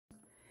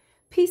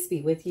Peace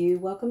be with you.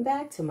 Welcome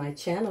back to my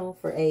channel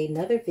for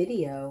another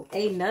video,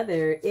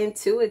 another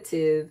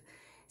intuitive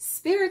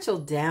spiritual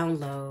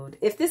download.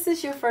 If this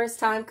is your first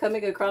time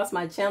coming across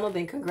my channel,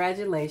 then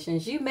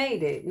congratulations, you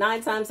made it.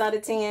 9 times out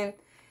of 10,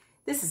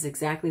 this is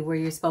exactly where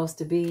you're supposed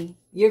to be.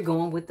 You're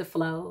going with the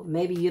flow.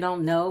 Maybe you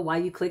don't know why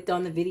you clicked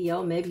on the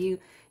video. Maybe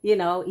you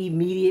know,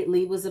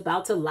 immediately was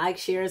about to like,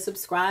 share, and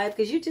subscribe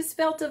because you just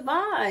felt a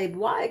vibe.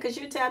 Why? Because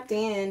you're tapped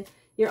in.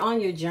 You're on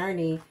your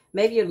journey.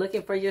 Maybe you're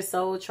looking for your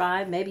soul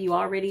tribe. Maybe you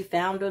already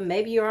found them.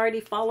 Maybe you're already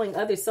following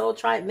other soul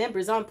tribe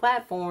members on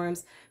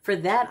platforms. For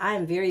that, I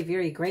am very,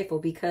 very grateful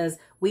because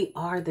we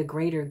are the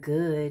greater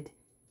good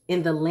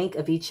in the link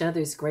of each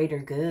other's greater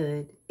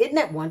good. Isn't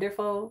that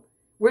wonderful?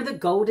 We're the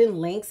golden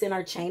links in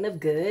our chain of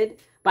good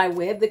by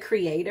way of the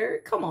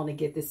creator. Come on and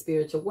get this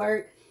spiritual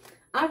work.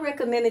 I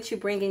recommend that you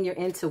bring in your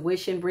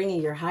intuition, bring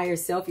in your higher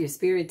self, your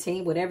spirit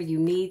team, whatever you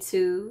need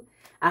to.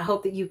 I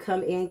hope that you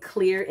come in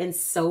clear and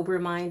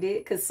sober-minded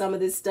because some of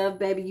this stuff,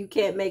 baby, you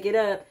can't make it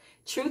up.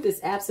 Truth is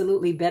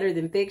absolutely better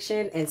than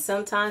fiction, and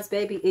sometimes,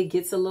 baby, it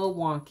gets a little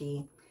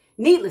wonky.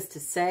 Needless to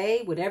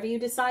say, whatever you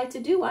decide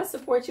to do, I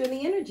support you in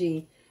the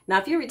energy. Now,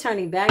 if you're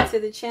returning back to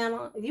the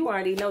channel, you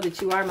already know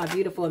that you are my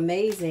beautiful,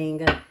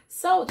 amazing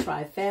Soul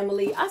Tribe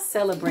family. I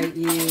celebrate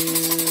you.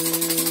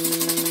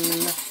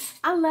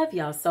 I love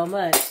y'all so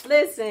much.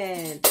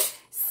 Listen,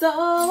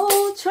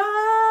 Soul Tribe,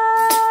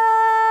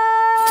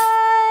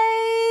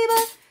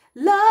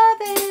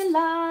 love and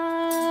light.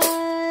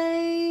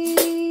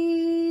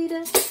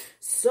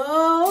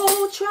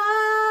 Soul Tribe,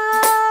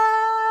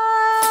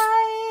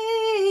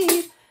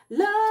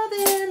 love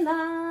and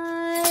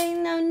light.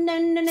 No, no,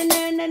 no, no,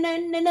 no, no, no,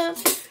 no, no.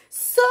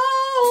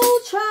 Soul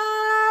Tribe.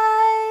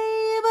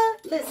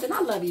 Listen,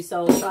 I love you,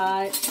 Soul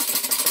Tribe.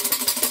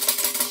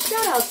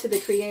 Shout out to the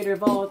creator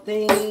of all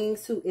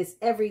things, who is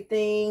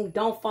everything.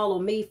 Don't follow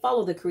me.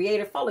 Follow the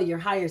creator. Follow your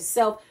higher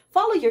self.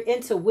 Follow your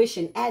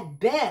intuition at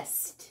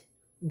best.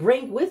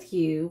 Bring with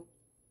you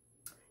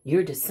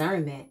your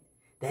discernment.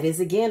 That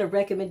is, again, a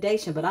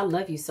recommendation, but I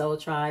love you, Soul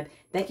Tribe.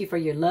 Thank you for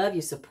your love,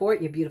 your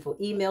support, your beautiful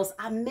emails.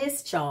 I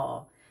missed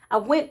y'all. I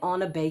went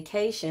on a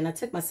vacation. I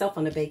took myself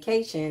on a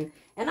vacation,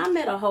 and I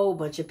met a whole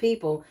bunch of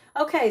people.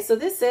 Okay, so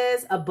this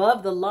says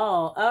above the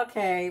law.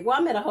 Okay, well,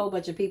 I met a whole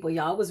bunch of people,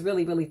 y'all. It was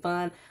really, really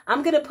fun.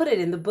 I'm going to put it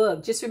in the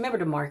book. Just remember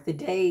to mark the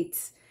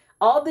dates.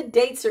 All the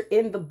dates are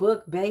in the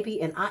book,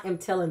 baby, and I am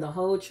telling the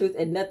whole truth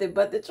and nothing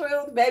but the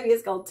truth, baby.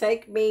 It's going to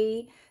take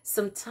me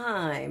some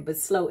time, but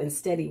slow and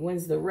steady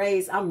wins the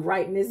race. I'm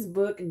writing this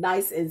book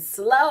nice and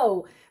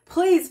slow.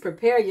 Please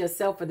prepare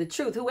yourself for the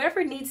truth.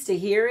 Whoever needs to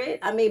hear it,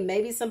 I mean,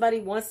 maybe somebody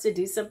wants to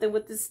do something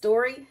with this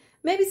story.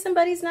 Maybe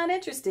somebody's not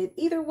interested.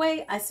 Either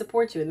way, I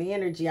support you in the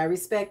energy. I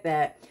respect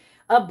that.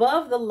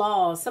 Above the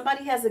law,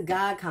 somebody has a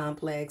God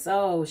complex.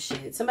 Oh,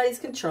 shit. Somebody's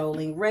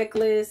controlling,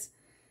 reckless.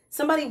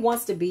 Somebody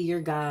wants to be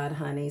your God,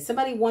 honey.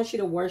 Somebody wants you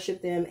to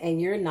worship them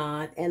and you're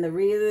not. And the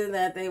reason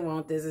that they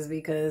want this is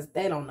because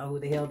they don't know who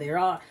the hell they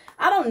are.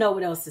 I don't know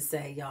what else to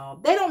say, y'all.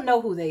 They don't know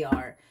who they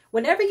are.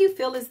 Whenever you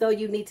feel as though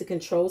you need to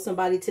control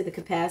somebody to the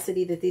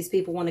capacity that these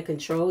people want to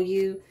control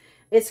you,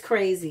 it's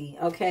crazy,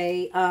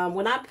 okay?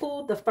 When I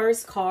pulled the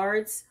first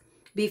cards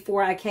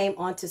before I came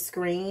onto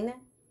screen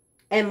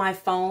and my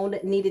phone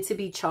needed to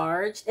be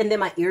charged and then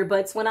my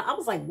earbuds went out, I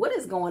was like, what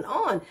is going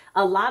on?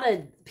 A lot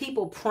of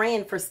people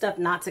praying for stuff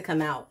not to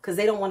come out because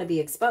they don't want to be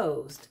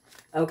exposed,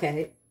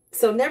 okay?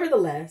 So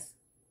nevertheless,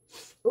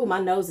 ooh, my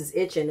nose is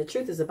itching. The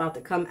truth is about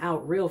to come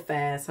out real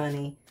fast,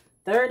 honey.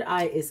 Third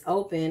eye is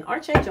open.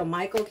 Archangel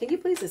Michael, can you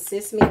please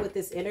assist me with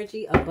this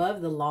energy above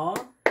the law?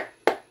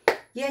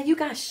 Yeah, you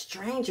got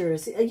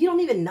strangers. You don't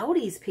even know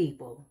these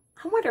people.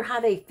 I wonder how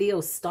they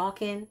feel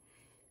stalking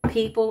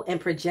people and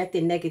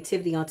projecting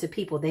negativity onto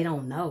people they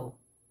don't know.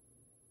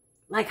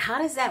 Like,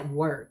 how does that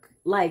work?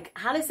 Like,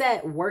 how does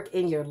that work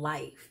in your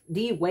life?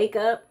 Do you wake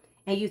up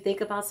and you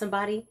think about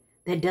somebody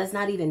that does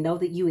not even know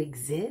that you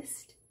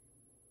exist?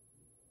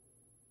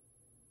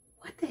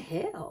 What the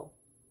hell?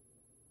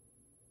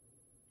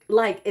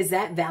 Like, is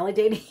that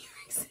validating your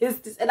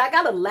existence? And I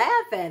gotta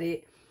laugh at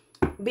it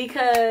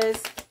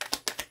because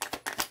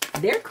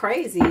they're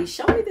crazy.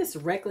 Show me this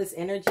reckless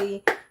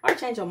energy.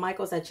 Archangel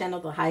Michael's, I channel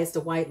the highest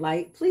of white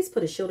light. Please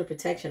put a shield of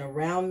protection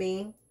around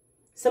me.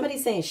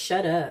 Somebody's saying,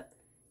 shut up.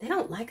 They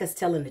don't like us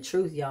telling the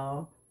truth,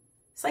 y'all.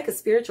 It's like a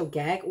spiritual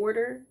gag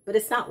order, but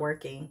it's not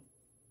working.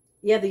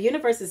 Yeah, the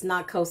universe is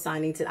not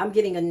co-signing to. I'm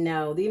getting a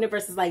no. The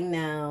universe is like,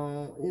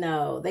 no,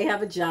 no. They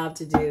have a job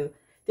to do.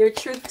 They're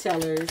truth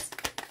tellers.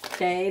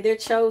 Okay, they're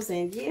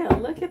chosen. Yeah,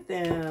 look at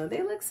them.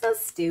 They look so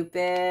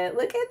stupid.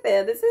 Look at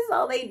them. This is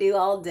all they do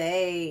all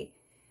day.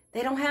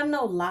 They don't have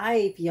no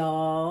life,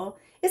 y'all.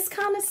 It's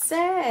kind of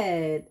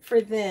sad for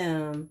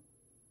them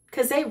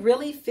because they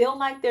really feel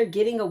like they're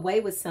getting away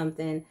with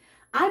something.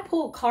 I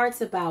pulled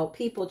cards about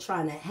people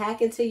trying to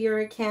hack into your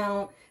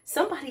account.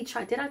 Somebody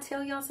tried, did I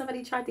tell y'all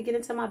somebody tried to get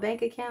into my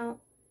bank account?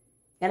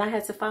 And I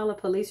had to file a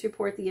police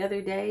report the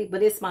other day,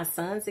 but it's my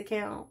son's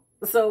account.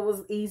 So it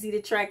was easy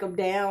to track them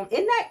down.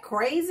 Isn't that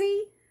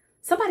crazy?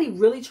 Somebody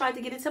really tried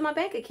to get into my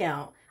bank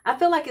account. I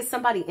feel like it's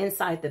somebody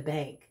inside the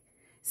bank.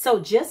 So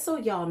just so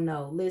y'all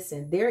know,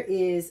 listen, there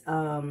is,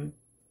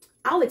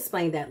 I'll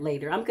explain that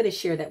later. I'm going to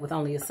share that with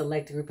only a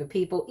select group of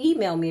people.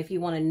 Email me if you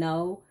want to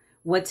know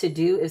what to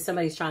do if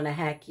somebody's trying to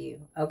hack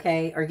you,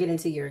 okay, or get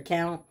into your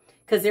account,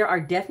 because there are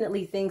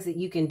definitely things that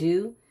you can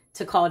do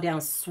to call down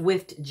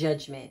swift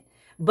judgment.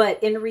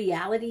 But in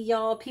reality,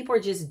 y'all, people are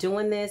just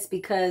doing this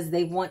because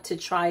they want to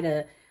try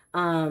to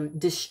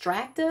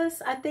distract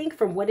us, I think,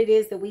 from what it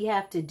is that we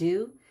have to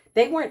do.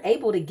 They weren't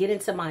able to get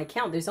into my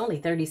account. There's only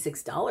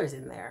 $36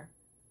 in there.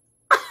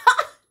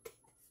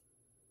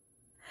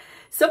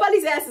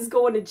 Somebody's ass is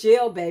going to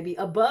jail, baby.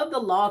 Above the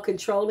law,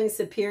 controlling,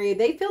 superior.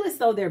 They feel as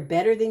though they're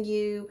better than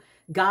you.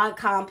 God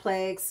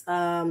complex.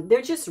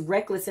 They're just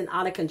reckless and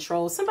out of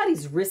control.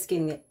 Somebody's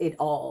risking it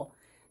all.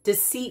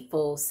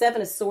 Deceitful.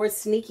 7 of Swords,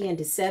 sneaky and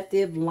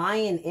deceptive.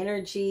 Lion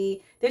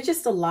energy. They're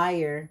just a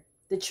liar.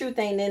 The truth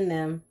ain't in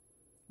them.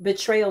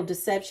 Betrayal,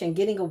 deception,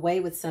 getting away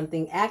with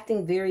something.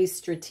 Acting very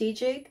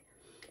strategic.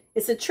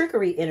 It's a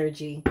trickery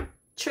energy.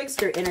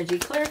 Trickster energy.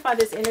 Clarify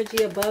this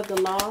energy above the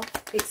law.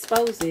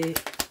 Expose it.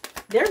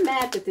 They're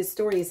mad that this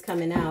story is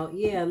coming out.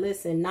 Yeah,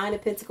 listen. 9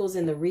 of Pentacles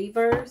in the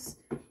reverse.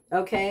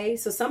 Okay,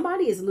 so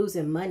somebody is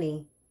losing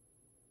money.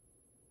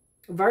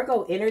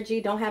 Virgo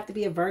energy. Don't have to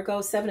be a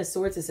Virgo. 7 of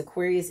Swords is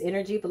Aquarius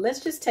energy. But let's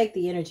just take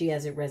the energy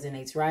as it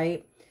resonates,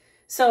 right?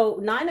 So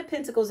 9 of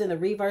Pentacles in the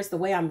reverse, the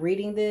way I'm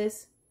reading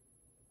this,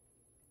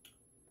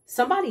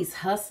 somebody's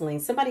hustling.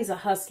 Somebody's a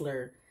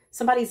hustler.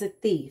 Somebody's a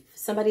thief.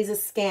 Somebody's a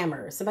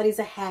scammer. Somebody's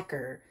a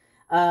hacker.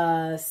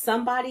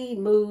 Somebody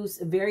moves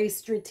very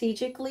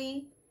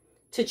strategically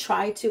to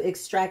try to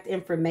extract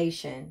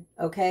information,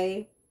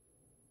 okay,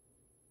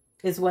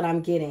 is what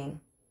I'm getting.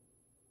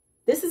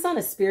 This is on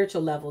a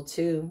spiritual level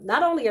too.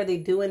 Not only are they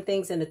doing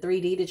things in the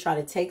 3D to try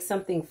to take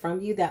something from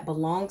you that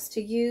belongs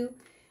to you,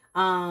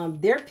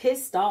 they're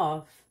pissed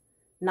off.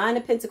 9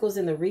 of Pentacles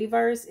in the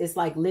reverse is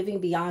like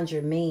living beyond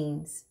your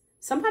means.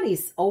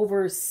 Somebody's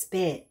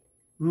overspent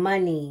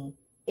money,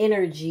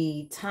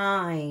 energy,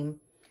 time,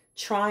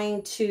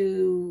 trying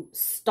to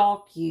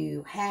stalk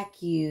you,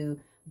 hack you,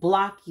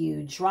 block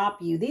you,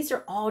 drop you. These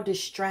are all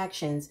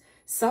distractions.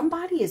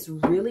 Somebody is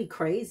really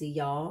crazy,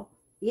 y'all.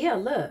 Yeah,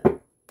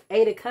 look.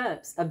 8 of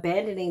Cups,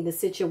 abandoning the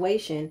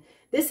situation.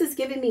 This is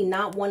giving me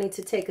not wanting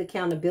to take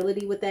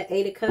accountability with that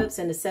 8 of Cups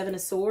and the 7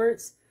 of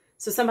Swords.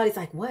 So somebody's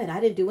like, what? I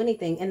didn't do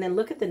anything. And then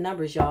look at the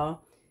numbers,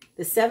 y'all.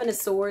 The 7 of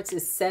Swords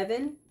is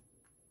 7,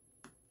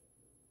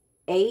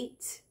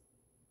 8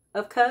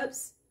 of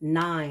Cups,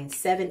 9,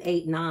 7,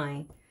 8,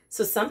 9.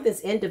 So something's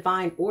in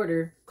divine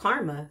order,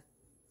 karma.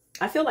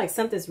 I feel like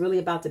something's really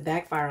about to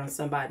backfire on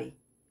somebody.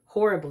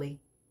 Horribly.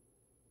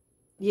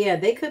 Yeah,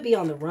 they could be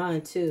on the run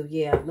too.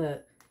 Yeah,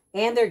 look.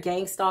 And they're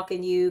gang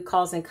stalking you,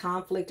 causing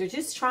conflict. They're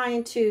just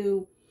trying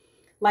to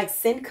like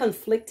send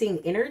conflicting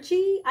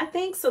energy, I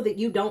think, so that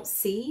you don't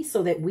see,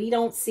 so that we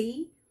don't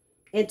see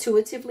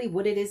intuitively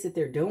what it is that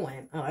they're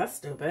doing. Oh, that's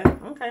stupid.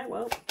 Okay,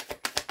 well,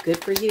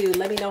 good for you.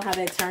 Let me know how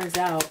that turns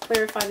out.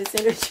 Clarify this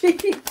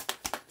energy.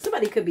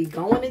 Somebody could be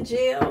going to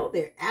jail.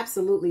 They're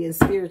absolutely in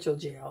spiritual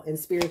jail, in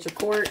spiritual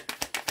court.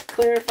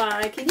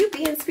 Clarify. Can you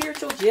be in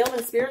spiritual jail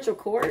and spiritual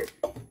court?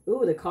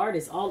 Ooh, the card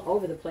is all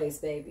over the place,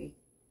 baby.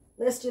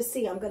 Let's just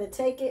see. I'm going to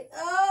take it.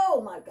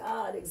 Oh, my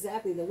God.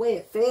 Exactly the way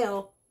it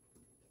fell.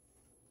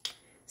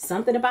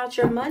 Something about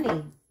your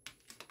money.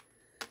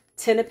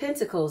 10 of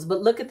Pentacles.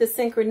 But look at the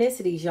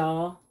synchronicities,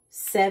 y'all.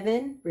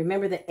 7.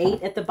 Remember the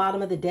 8 at the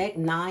bottom of the deck.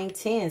 9,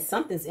 10.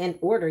 Something's in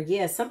order.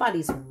 Yeah,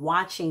 somebody's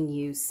watching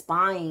you,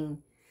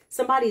 spying.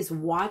 Somebody's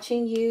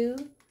watching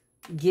you.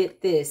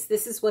 Get this.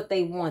 This is what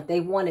they want. They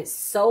want it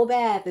so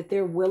bad that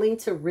they're willing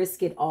to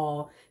risk it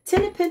all.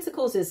 10 of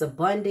Pentacles is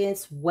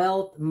abundance,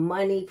 wealth,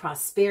 money,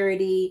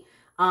 prosperity,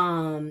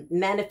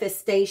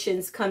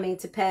 manifestations coming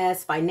to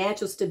pass,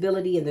 financial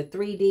stability in the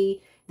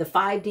 3D, the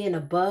 5D and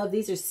above.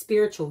 These are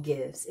spiritual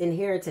gifts,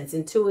 inheritance,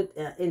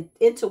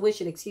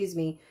 intuition, excuse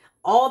me,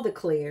 all the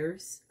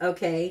clears,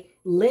 okay?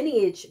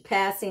 Lineage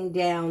passing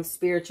down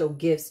spiritual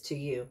gifts to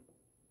you.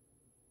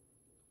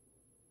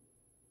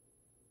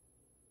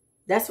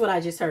 That's what I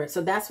just heard.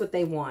 So that's what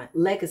they want.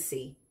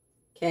 Legacy.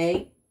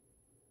 Okay.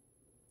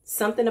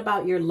 Something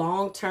about your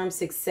long-term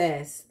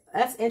success.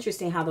 That's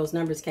interesting how those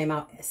numbers came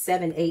out.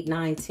 7, 8,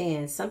 9,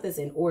 10. Something's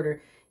in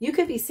order. You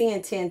could be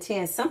seeing 10,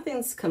 10.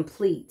 Something's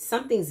complete.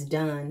 Something's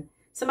done.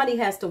 Somebody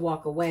has to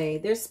walk away.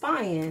 They're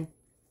spying.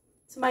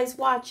 Somebody's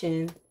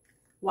watching.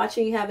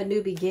 Watching you have a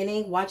new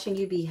beginning. Watching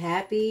you be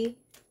happy.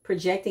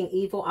 Projecting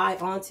evil eye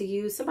onto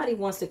you. Somebody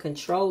wants to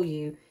control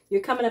you. You're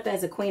coming up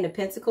as a Queen of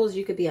Pentacles.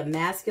 You could be a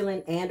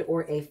masculine and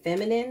or a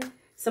feminine.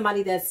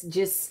 Somebody that's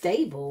just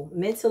stable.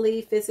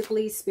 Mentally,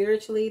 physically,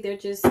 spiritually. They're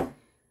just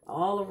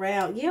all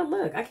around. Yeah,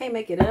 look. I can't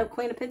make it up.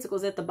 Queen of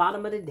Pentacles at the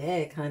bottom of the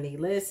deck, honey.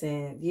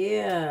 Listen.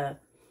 Yeah.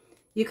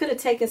 You could have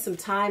taken some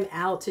time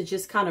out to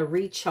just kind of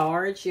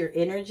recharge your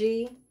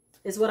energy.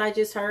 Is what I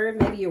just heard.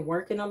 Maybe you're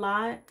working a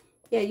lot.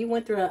 Yeah, you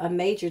went through a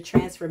major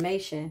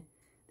transformation.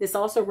 This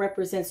also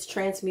represents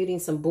transmuting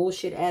some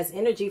bullshit as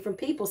energy from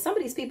people. Some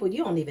of these people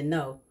you don't even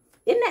know.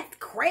 Isn't that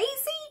crazy?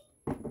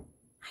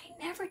 I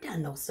never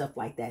done no stuff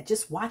like that.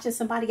 Just watching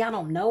somebody I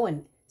don't know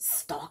and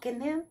stalking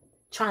them,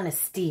 trying to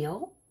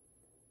steal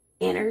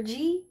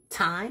energy,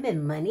 time,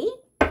 and money.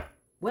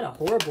 What a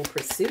horrible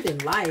pursuit in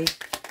life.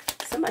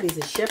 Somebody's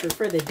a shepherd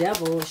for the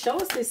devil. Show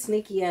us this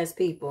sneaky ass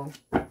people.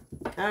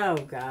 Oh,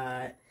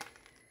 God.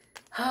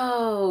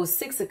 Oh,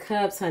 6 of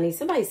Cups, honey.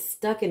 Somebody's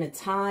stuck in a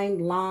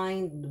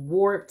timeline,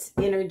 warped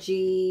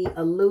energy,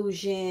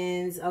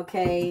 illusions,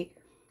 okay?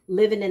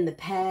 Living in the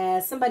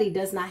past. Somebody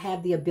does not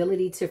have the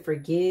ability to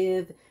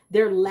forgive.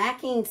 They're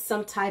lacking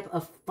some type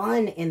of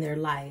fun in their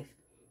life.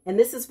 And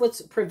this is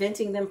what's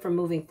preventing them from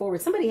moving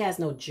forward. Somebody has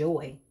no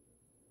joy,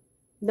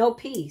 no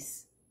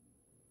peace.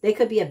 They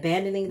could be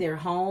abandoning their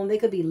home. They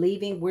could be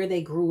leaving where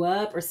they grew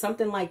up or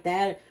something like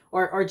that.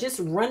 Or just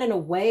running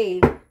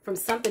away from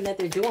something that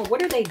they're doing.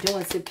 What are they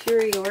doing?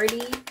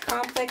 Superiority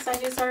complex, I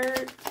just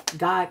heard.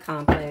 God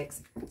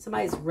complex.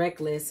 Somebody's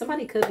reckless.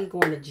 Somebody could be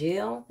going to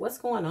jail. What's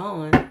going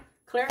on?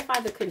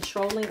 Clarify the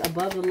controlling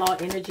above the law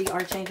energy,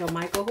 Archangel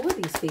Michael. Who are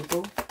these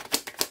people?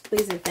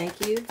 Please and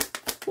thank you.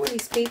 Who are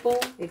these people?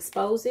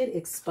 Expose it.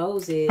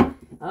 Expose it.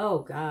 Oh,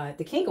 God.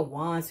 The King of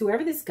Wands.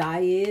 Whoever this guy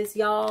is,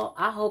 y'all,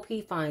 I hope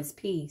he finds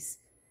peace.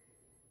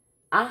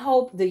 I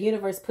hope the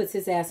universe puts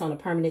his ass on a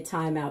permanent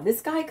timeout. This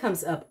guy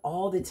comes up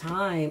all the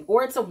time.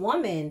 Or it's a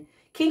woman.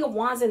 King of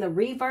Wands in the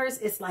reverse,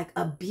 it's like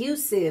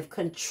abusive,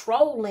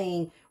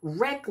 controlling,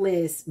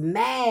 reckless,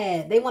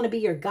 mad. They want to be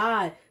your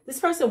God. This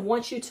person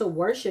wants you to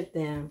worship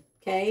them.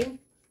 Okay?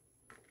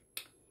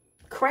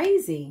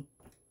 Crazy.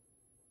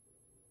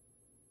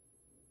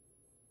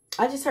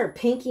 I just heard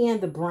Pinky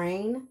and the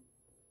Brain.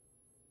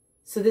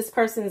 So this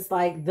person is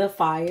like the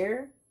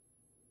fire.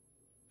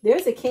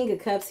 There's a King of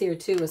Cups here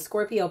too. A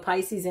Scorpio,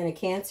 Pisces, and a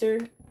Cancer.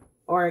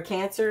 Or a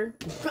Cancer.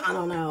 I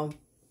don't know.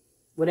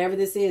 Whatever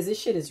this is.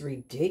 This shit is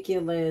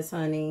ridiculous,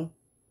 honey.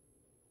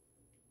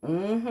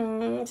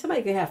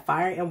 Somebody could have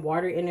fire and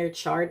water in their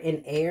chart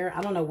and air.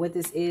 I don't know what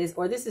this is.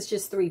 Or this is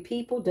just 3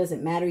 people.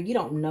 Doesn't matter. You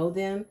don't know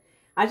them.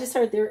 I just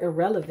heard they're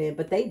irrelevant.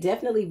 But they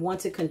definitely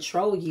want to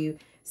control you.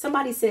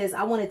 Somebody says,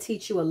 I want to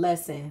teach you a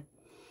lesson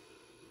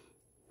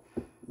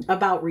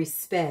about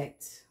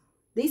respect.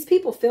 These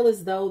people feel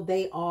as though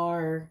they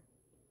are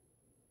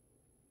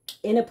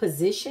in a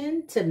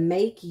position to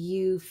make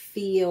you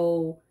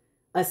feel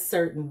a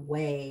certain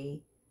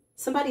way.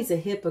 Somebody's a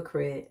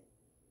hypocrite.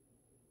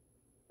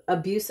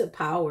 Abuse of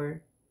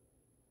power.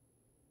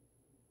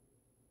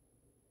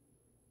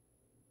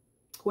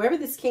 Whoever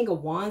this King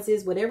of Wands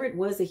is, whatever it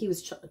was that he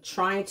was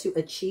trying to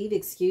achieve,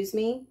 excuse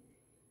me,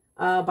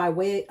 by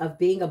way of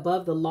being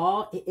above the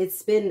law,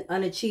 it's been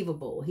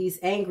unachievable. He's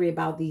angry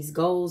about these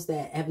goals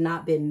that have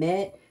not been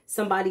met.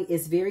 Somebody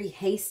is very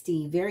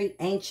hasty, very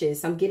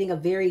anxious. I'm getting a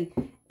very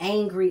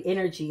angry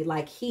energy,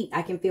 like heat.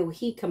 I can feel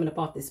heat coming up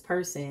off this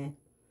person.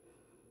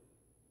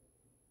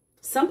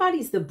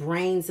 Somebody's the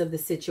brains of the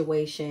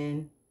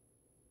situation.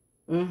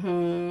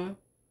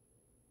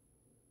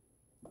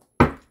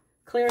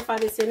 Clarify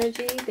this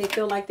energy. They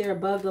feel like they're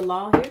above the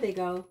law. Here they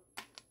go.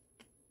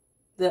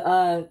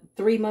 The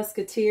 3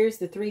 musketeers,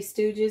 the 3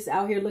 stooges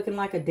out here looking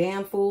like a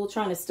damn fool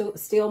trying to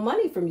steal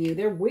money from you.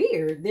 They're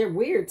weird. They're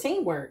weird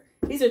teamwork.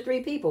 These are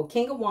 3 people.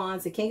 King of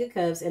Wands, a King of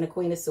Cups, and a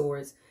Queen of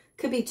Swords.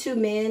 Could be 2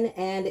 men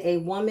and a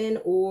woman,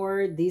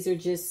 or these are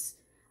just,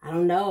 I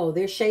don't know.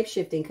 They're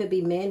shape-shifting. Could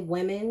be men,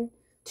 women,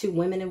 2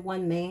 women and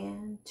 1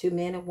 man, 2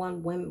 men and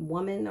 1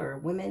 woman or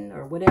women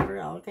or whatever.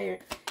 I don't care.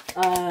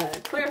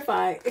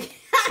 Clarify.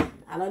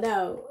 I don't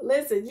know.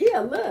 Listen, yeah,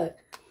 look.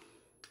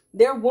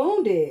 They're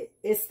wounded.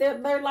 It's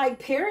that they're like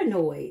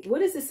paranoid.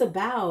 What is this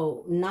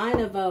about? 9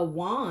 of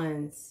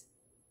Wands.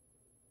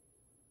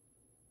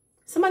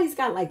 Somebody's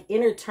got like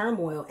inner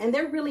turmoil and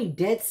they're really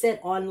dead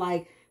set on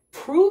like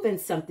proving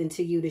something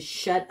to you to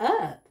shut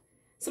up.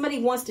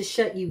 Somebody wants to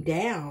shut you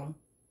down.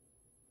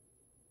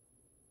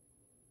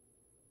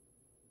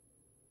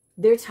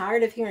 They're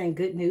tired of hearing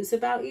good news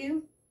about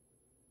you.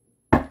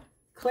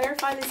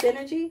 Clarify this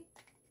energy.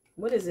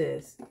 What is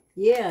this?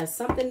 Yeah,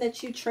 something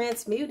that you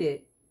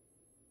transmuted.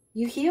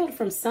 You healed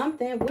from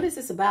something. What is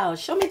this about?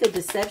 Show me the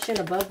deception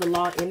above the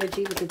law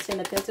energy with the 10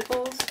 of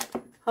Pentacles.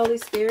 Holy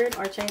Spirit,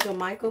 Archangel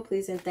Michael,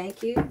 please and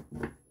thank you.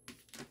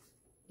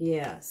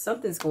 Yeah,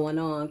 something's going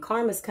on.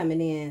 Karma's coming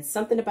in.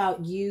 Something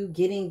about you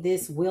getting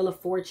this Wheel of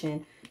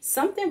Fortune.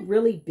 Something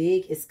really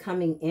big is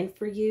coming in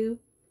for you.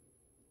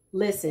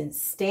 Listen,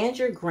 stand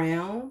your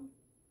ground.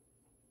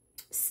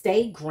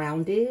 Stay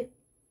grounded.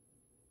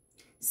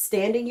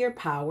 Stand in your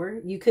power.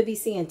 You could be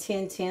seeing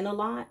 10-10 a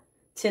lot.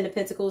 10 of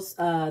Pentacles,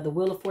 the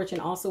Wheel of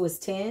Fortune also is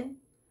 10.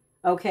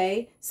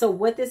 Okay, so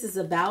what this is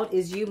about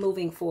is you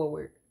moving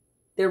forward.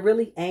 They're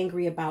really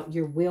angry about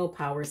your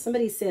willpower.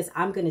 Somebody says,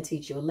 I'm going to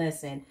teach you a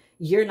lesson.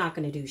 You're not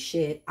going to do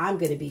shit. I'm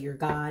going to be your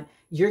God.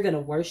 You're going to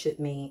worship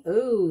me.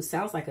 Ooh,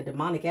 sounds like a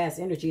demonic ass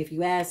energy if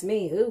you ask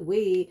me. Ooh,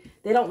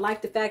 they don't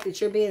like the fact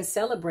that you're being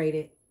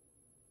celebrated.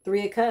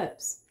 3 of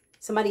Cups.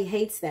 Somebody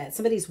hates that.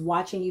 Somebody's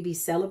watching you be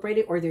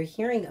celebrated or they're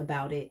hearing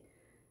about it.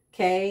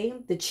 Okay,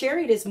 the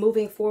Chariot is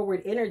moving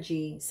forward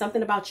energy.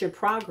 Something about your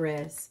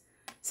progress.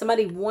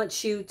 Somebody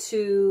wants you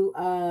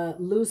to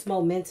lose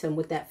momentum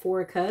with that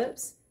 4 of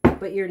Cups,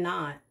 but you're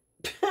not.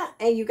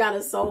 And you got a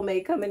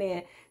soulmate coming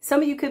in.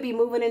 Some of you could be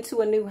moving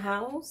into a new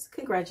house.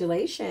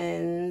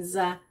 Congratulations.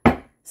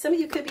 Some of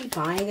you could be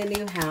buying a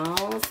new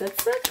house.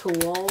 That's so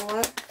cool.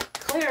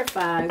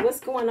 Clarify. What's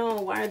going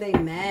on? Why are they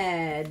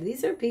mad?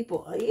 These are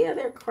people. Yeah,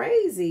 they're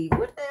crazy.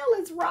 What the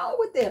hell is wrong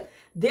with them?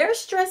 They're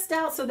stressed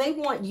out, so they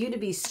want you to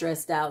be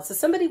stressed out. So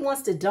somebody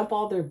wants to dump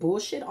all their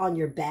bullshit on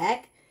your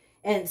back,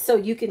 and so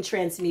you can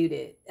transmute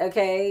it.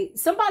 Okay?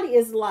 Somebody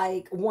is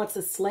like, wants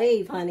a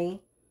slave,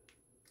 honey.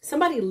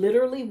 Somebody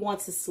literally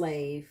wants a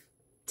slave.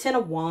 10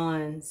 of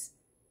Wands.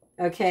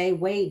 Okay,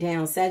 weighed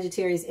down.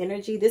 Sagittarius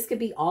energy. This could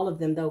be all of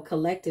them, though,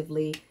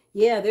 collectively.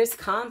 Yeah, there's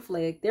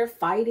conflict. They're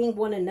fighting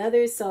one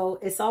another. So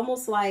it's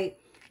almost like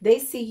they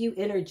see you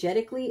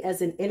energetically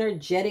as an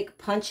energetic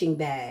punching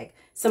bag.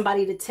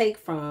 Somebody to take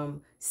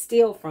from,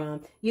 steal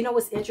from. You know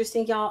what's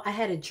interesting, y'all? I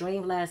had a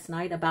dream last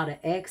night about an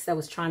ex that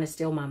was trying to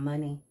steal my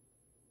money.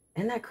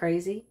 Isn't that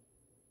crazy?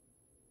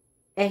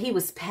 And he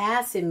was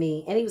passing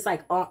me. And he was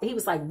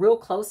like real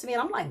close to me.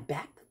 And I'm like,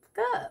 back the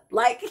fuck up.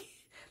 Like,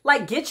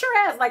 get your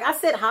ass. Like, I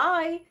said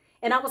hi.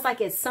 And I was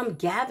like at some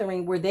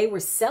gathering where they were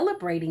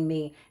celebrating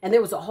me. And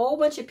there was a whole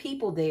bunch of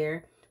people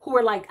there who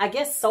were like, I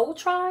guess, Soul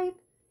Tribe.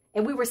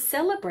 And we were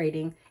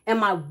celebrating. And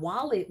my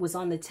wallet was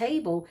on the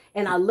table.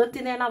 And I looked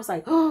in there and I was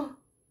like, oh.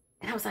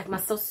 And I was like, my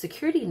social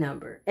security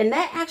number. And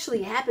that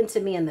actually happened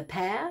to me in the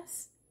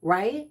past,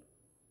 right?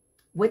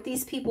 What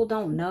these people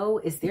don't know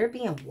is they're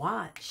being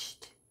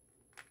watched.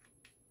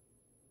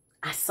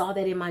 I saw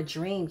that in my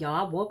dream,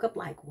 y'all. I woke up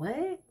like,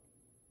 what?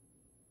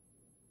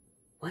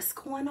 What's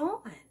going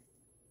on?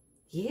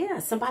 Yeah,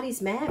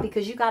 somebody's mad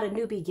because you got a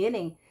new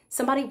beginning.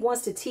 Somebody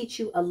wants to teach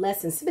you a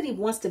lesson. Somebody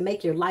wants to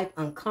make your life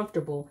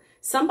uncomfortable.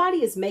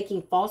 Somebody is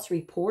making false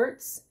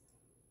reports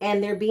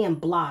and they're being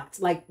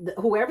blocked. Like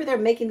whoever they're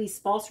making these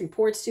false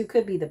reports to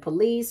could be the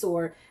police,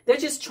 or they're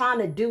just trying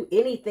to do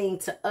anything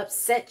to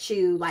upset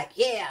you. Like,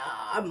 yeah,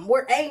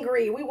 we're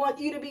angry. We want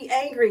you to be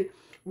angry.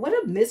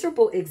 What a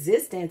miserable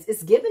existence.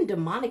 It's given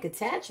demonic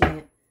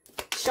attachment.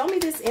 Show me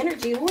this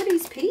energy. Who are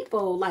these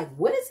people? Like,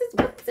 what is this?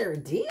 What's their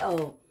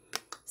deal?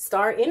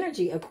 Star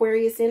energy,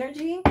 Aquarius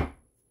energy.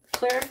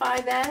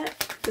 Clarify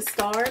that. The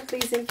star,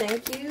 please and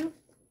thank you.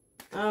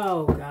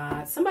 Oh,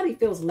 God. Somebody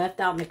feels left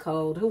out in the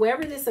cold.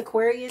 Whoever this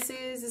Aquarius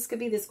is, this could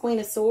be this Queen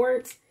of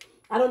Swords.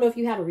 I don't know if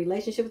you have a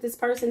relationship with this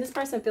person. This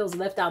person feels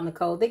left out in the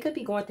cold. They could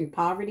be going through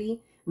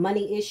poverty,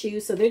 money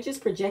issues. So they're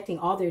just projecting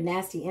all their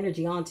nasty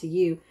energy onto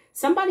you.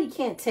 Somebody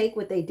can't take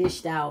what they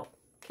dished out.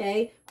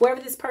 Okay.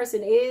 Whoever this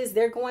person is,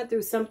 they're going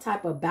through some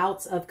type of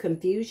bouts of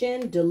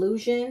confusion,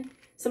 delusion.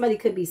 Somebody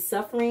could be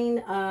suffering.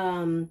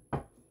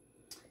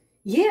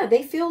 Yeah,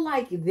 they feel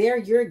like they're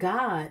your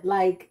God.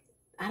 Like,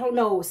 I don't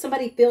know.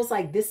 Somebody feels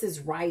like this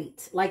is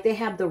right. Like they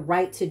have the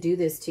right to do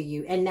this to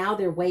you. And now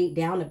they're weighed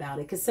down about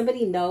it. Because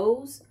somebody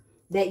knows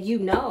that you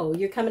know.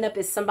 You're coming up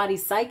as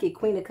somebody's psychic,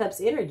 Queen of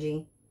Cups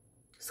energy.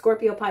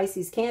 Scorpio,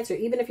 Pisces, Cancer.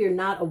 Even if you're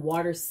not a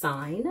water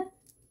sign.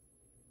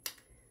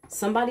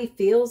 Somebody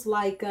feels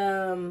like,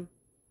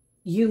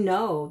 you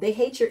know. They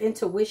hate your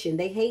intuition.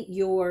 They hate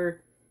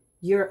your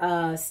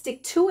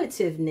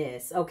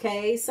stick-to-itiveness,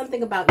 okay?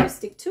 Something about your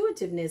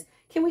stick-to-itiveness.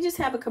 Can we just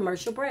have a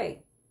commercial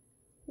break?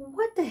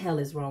 What the hell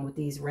is wrong with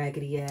these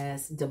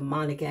raggedy-ass,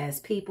 demonic-ass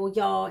people,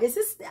 y'all?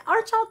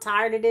 Aren't y'all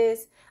tired of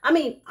this? I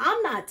mean,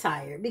 I'm not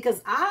tired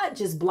because I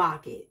just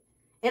block it.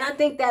 And I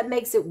think that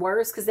makes it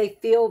worse because they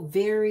feel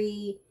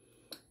very,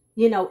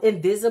 you know,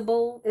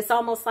 invisible. It's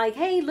almost like,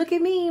 hey, look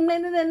at me.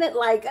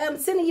 Like, I'm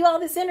sending you all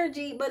this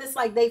energy. But it's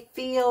like they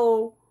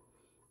feel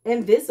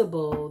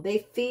invisible.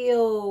 They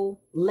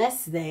feel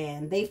less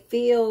than. They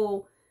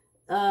feel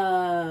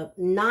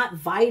not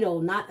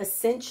vital, not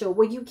essential.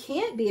 Well, you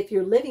can't be if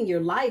you're living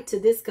your life to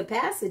this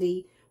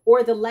capacity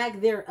or the lack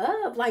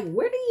thereof. Like,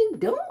 what are you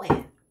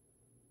doing?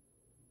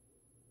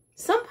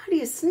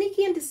 Somebody is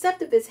sneaky and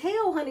deceptive as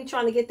hell, honey,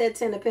 trying to get that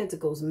 10 of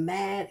Pentacles.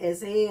 Mad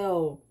as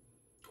hell.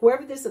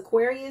 Whoever this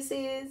Aquarius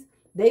is,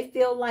 they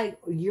feel like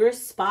your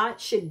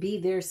spot should be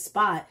their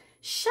spot.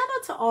 Shout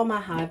out to all my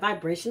high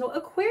vibrational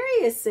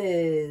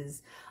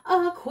Aquariuses.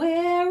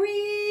 Aquarius.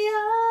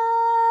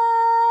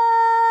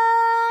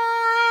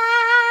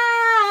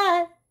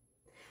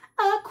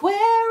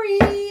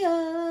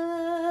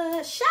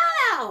 Aquarius. Shout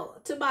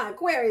out to my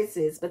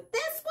Aquariuses. But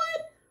this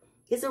one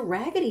is a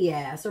raggedy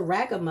ass, a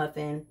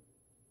ragamuffin.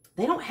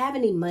 They don't have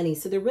any money,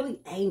 so they're really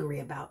angry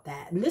about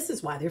that. And this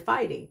is why they're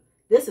fighting.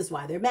 This is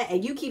why they're mad.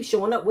 And you keep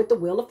showing up with the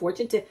Wheel of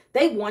Fortune.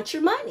 They want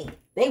your money.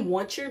 They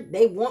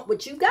want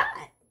what you got.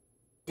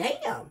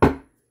 Damn.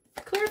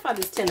 Clarify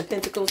this 10 of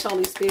Pentacles,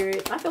 Holy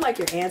Spirit. I feel like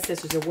your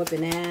ancestors are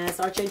whooping ass.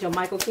 Archangel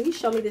Michael, can you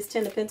show me this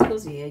 10 of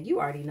Pentacles? Yeah, you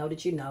already know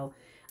that you know.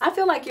 I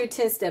feel like you're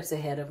 10 steps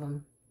ahead of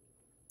them.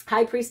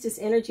 High Priestess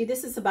energy.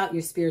 This is about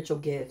your spiritual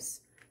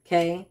gifts.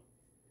 Okay.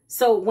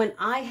 So when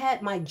I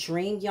had my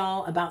dream,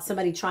 y'all, about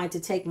somebody trying to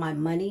take my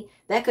money,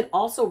 that could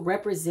also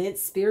represent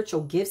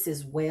spiritual gifts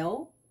as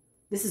well.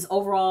 This is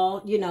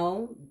overall, you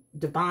know,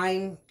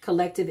 divine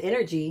collective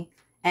energy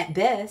at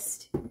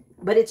best.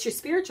 But it's your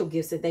spiritual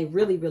gifts that they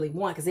really, really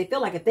want, because they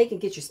feel like if they can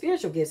get your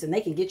spiritual gifts and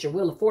they can get your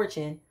wheel of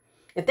fortune,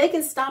 if they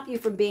can stop you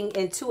from being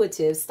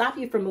intuitive, stop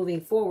you from moving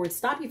forward,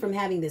 stop you from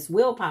having this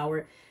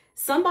willpower,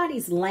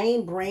 somebody's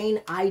lame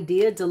brain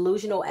idea,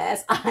 delusional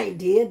ass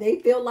idea, they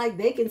feel like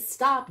they can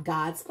stop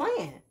God's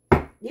plan.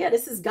 Yeah,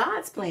 this is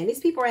God's plan.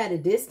 These people are at a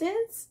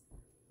distance.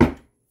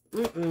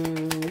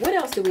 What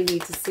else do we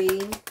need to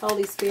see,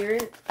 Holy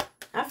Spirit?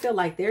 I feel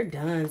like they're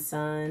done,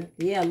 son.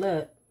 Yeah,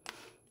 look.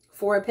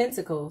 Four of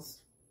Pentacles.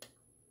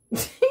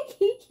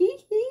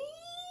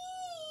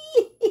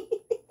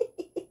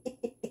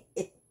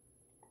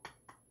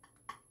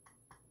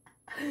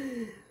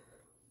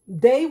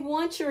 They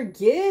want your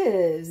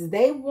gifts.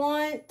 They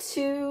want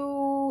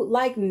to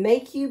like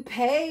make you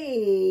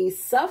pay,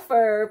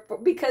 suffer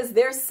because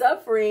they're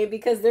suffering,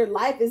 because their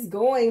life is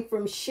going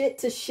from shit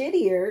to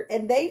shittier,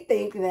 and they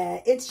think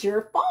that it's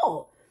your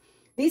fault.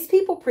 These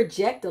people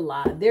project a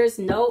lot. There's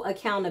no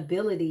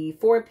accountability.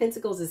 Four of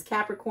Pentacles is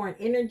Capricorn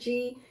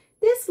energy.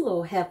 This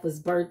little heifer's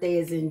birthday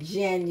is in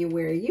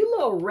January. You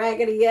little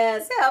raggedy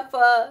ass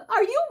heifer.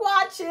 Are you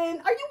watching?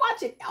 Are you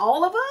watching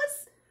all of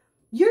us?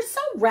 You're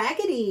so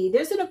raggedy.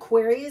 There's an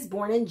Aquarius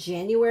born in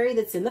January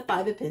that's in the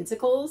Five of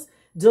Pentacles.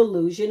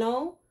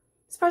 Delusional.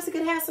 This person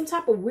could have some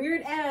type of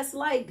weird ass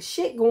like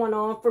shit going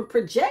on from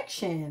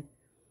projection.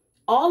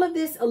 All of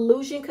this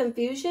illusion,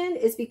 confusion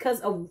is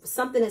because of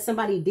something that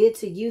somebody did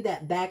to you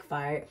that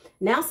backfired.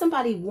 Now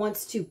somebody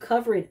wants to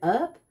cover it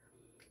up,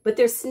 but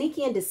they're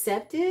sneaky and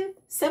deceptive.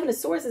 Seven of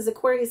Swords is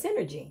Aquarius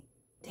energy.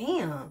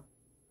 Damn.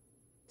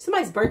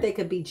 Somebody's birthday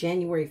could be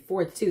January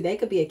 4th too. They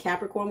could be a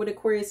Capricorn with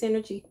Aquarius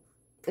energy.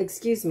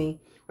 Excuse me.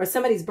 Or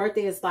somebody's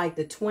birthday is like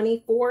the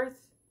 24th,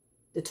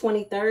 the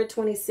 23rd,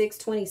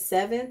 26th,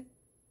 27th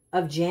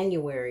of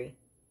January.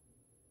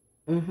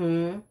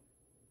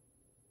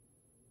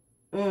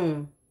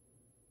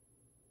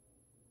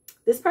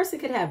 This person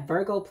could have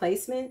Virgo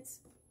placements.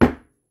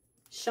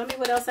 Show me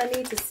what else I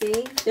need to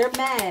see. They're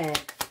mad.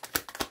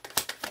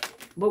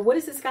 But what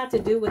has this got to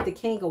do with the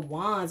King of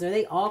Wands? Are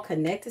they all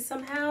connected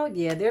somehow?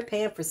 Yeah, they're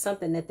paying for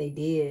something that they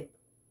did.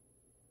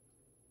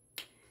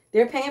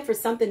 They're paying for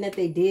something that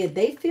they did.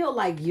 They feel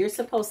like you're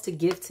supposed to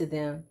give to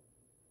them.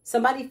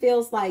 Somebody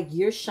feels like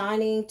you're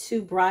shining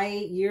too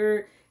bright.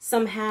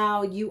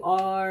 Somehow you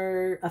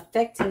are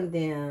affecting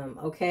them,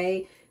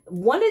 okay?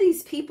 One of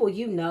these people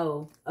you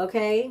know,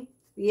 okay?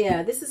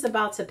 Yeah, this is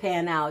about to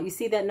pan out. You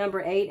see that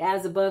number 8,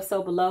 as above,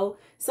 so below?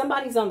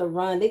 Somebody's on the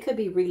run. They could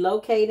be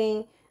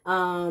relocating.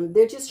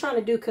 They're just trying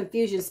to do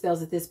confusion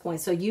spells at this point,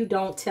 so you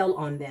don't tell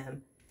on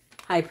them,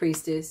 High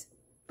Priestess.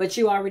 But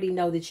you already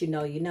know that you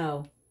know you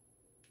know.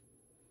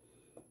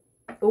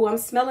 Oh, I'm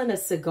smelling a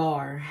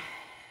cigar.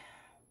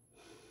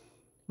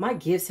 My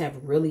gifts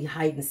have really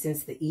heightened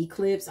since the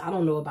eclipse. I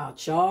don't know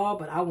about y'all,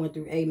 but I went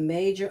through a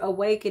major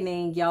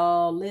awakening,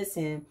 y'all.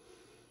 Listen,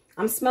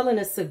 I'm smelling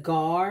a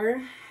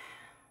cigar.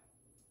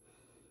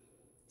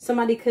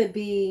 Somebody could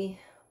be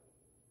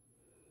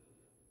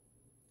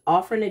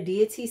offering a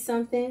deity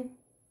something.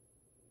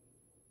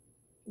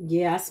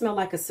 Yeah, I smell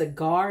like a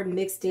cigar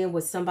mixed in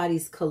with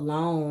somebody's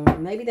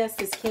cologne. Maybe that's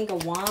this King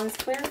of Wands.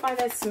 Clarify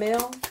that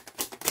smell.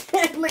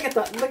 look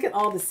at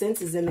all the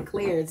senses in the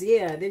clears.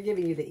 Yeah, they're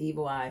giving you the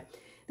evil eye.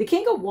 The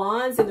King of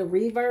Wands in the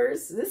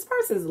reverse. This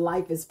person's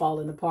life is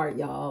falling apart,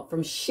 y'all.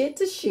 From shit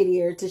to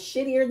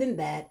shittier than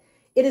that.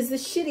 It is the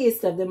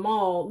shittiest of them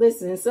all.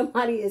 Listen,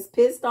 somebody is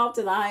pissed off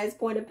to the highest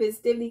point of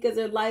pissivity because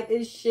their life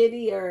is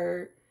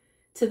shittier.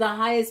 To the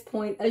highest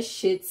point of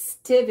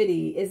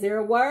shitstivity. Is there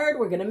a word?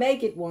 We're going to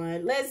make it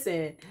one.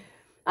 Listen,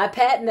 I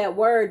patent that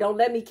word. Don't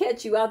let me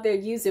catch you out there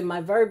using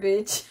my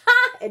verbiage.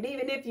 And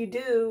even if you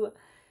do,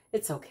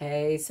 it's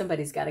okay.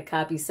 Somebody's got to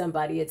copy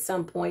somebody at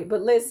some point.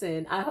 But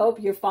listen, I hope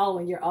you're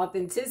following your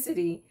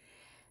authenticity.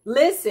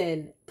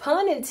 Listen,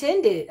 pun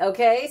intended,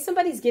 okay?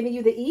 Somebody's giving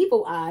you the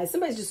evil eye.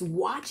 Somebody's just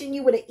watching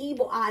you with an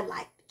evil eye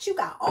like, you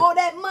got all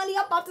that money.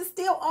 I'm about to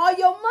steal all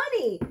your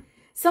money.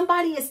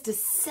 Somebody is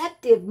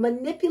deceptive,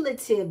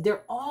 manipulative.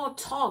 They're all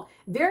talk.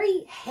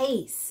 Very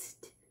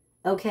haste,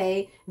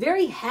 okay?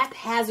 Very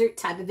haphazard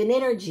type of an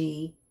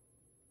energy,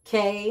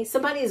 okay?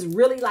 Somebody is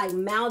really like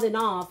mouthing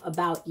off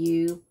about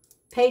you.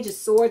 Page of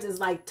Swords is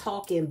like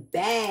talking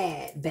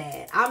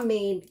bad. I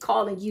mean,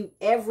 calling you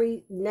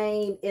every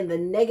name in the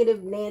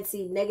negative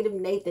Nancy, negative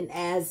Nathan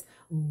as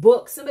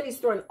book. Somebody's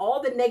throwing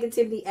all the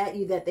negativity at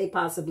you that they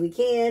possibly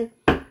can.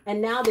 And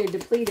now they're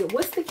depleted.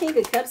 What's the King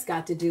of Cups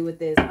got to do with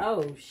this?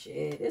 Oh,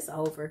 shit. It's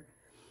over.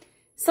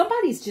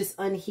 Somebody's just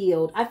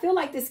unhealed. I feel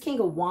like this King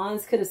of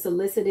Wands could have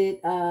solicited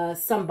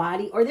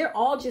somebody. Or they're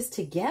all just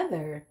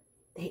together.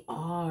 They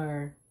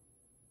are.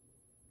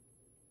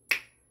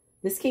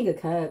 This King of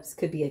Cups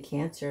could be a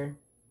Cancer.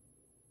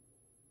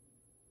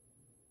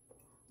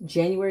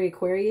 January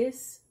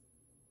Aquarius.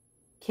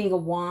 King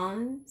of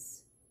Wands.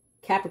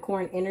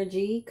 Capricorn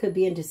energy could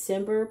be in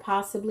December,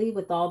 possibly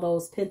with all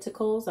those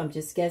pentacles. I'm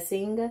just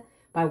guessing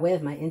by way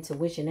of my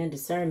intuition and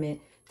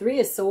discernment. Three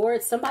of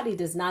Swords. Somebody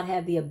does not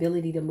have the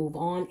ability to move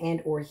on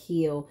and or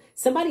heal.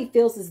 Somebody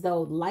feels as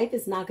though life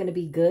is not going to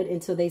be good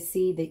until they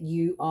see that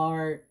you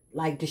are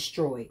like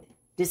destroyed.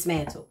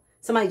 dismantle.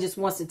 Somebody just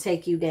wants to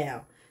take you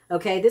down.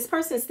 Okay, this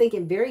person is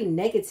thinking very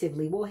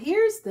negatively. Well,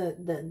 here's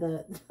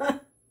the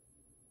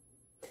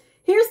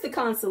here's the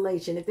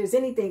consolation. If there's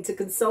anything to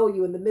console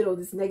you in the middle of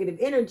this negative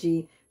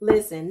energy,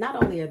 listen,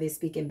 not only are they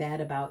speaking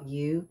bad about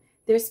you,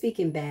 they're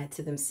speaking bad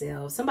to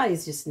themselves.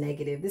 Somebody's just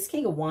negative. This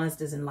King of Wands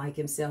doesn't like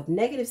himself.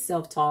 Negative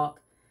self-talk.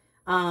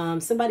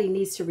 Somebody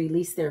needs to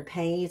release their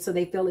pain, so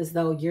they feel as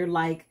though you're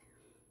like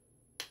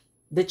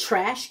the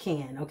trash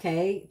can,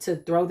 okay? To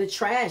throw the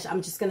trash.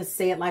 I'm just going to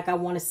say it like I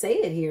want to say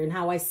it here and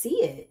how I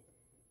see it.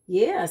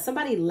 Yeah,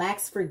 somebody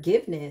lacks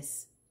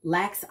forgiveness,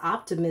 lacks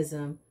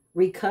optimism,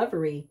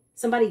 recovery.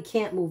 Somebody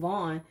can't move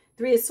on.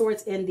 Three of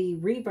Swords in the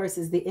reverse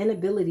is the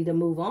inability to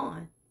move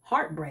on.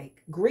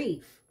 Heartbreak,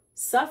 grief,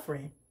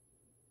 suffering.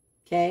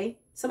 Okay?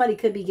 Somebody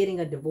could be getting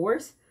a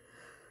divorce.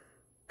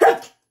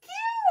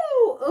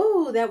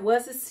 Oh, that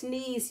was a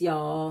sneeze,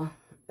 y'all.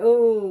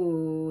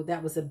 Oh,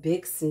 that was a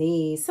big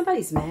sneeze.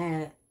 Somebody's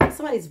mad.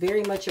 Somebody's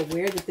very much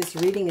aware that this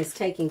reading is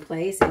taking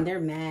place and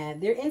they're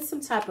mad. They're in some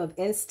type of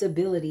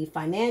instability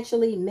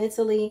financially,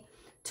 mentally.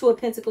 Two of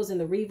Pentacles in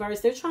the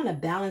reverse. They're trying to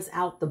balance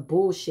out the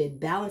bullshit,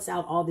 balance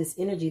out all this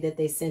energy that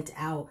they sent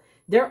out.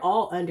 They're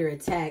all under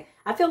attack.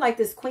 I feel like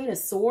this Queen of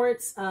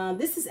Swords,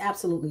 this is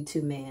absolutely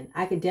two men.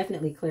 I can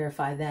definitely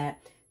clarify that.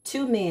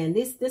 Two men.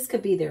 This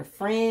could be their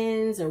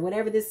friends or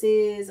whatever this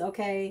is,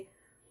 okay?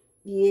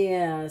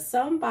 Yeah,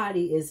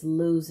 somebody is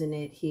losing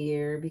it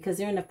here because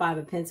they're in the Five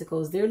of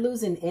Pentacles. They're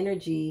losing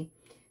energy.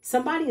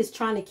 Somebody is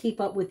trying to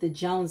keep up with the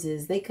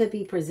Joneses. They could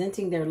be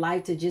presenting their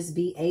life to just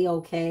be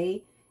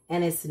A-okay,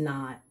 and it's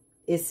not.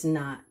 It's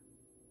not.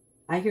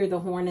 I hear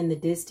the horn in the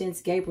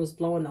distance. Gabriel's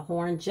blowing the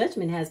horn.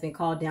 Judgment has been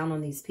called down on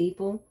these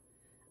people.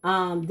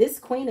 This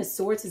Queen of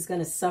Swords is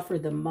going to suffer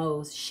the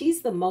most.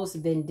 She's the most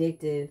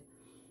vindictive.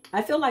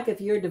 I feel like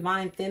if you're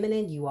divine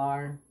feminine, you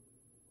are.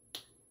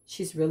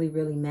 She's really,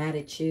 really mad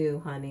at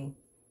you, honey.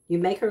 You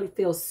make her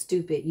feel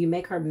stupid. You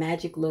make her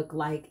magic look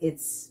like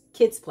it's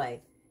kids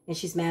play. And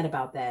she's mad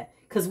about that.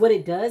 Because what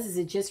it does is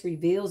it just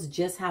reveals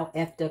just how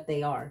effed up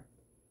they are.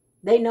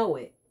 They know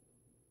it.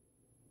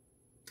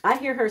 I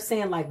hear her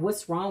saying, like,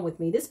 what's wrong with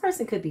me? This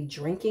person could be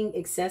drinking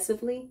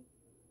excessively.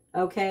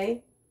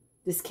 Okay?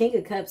 This King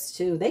of Cups,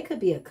 too. They could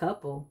be a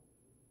couple.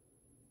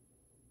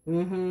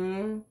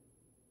 Page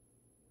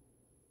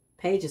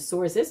of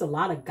Swords. There's a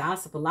lot of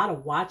gossip, a lot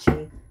of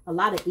watching, a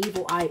lot of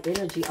evil eye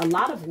energy, a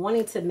lot of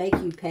wanting to make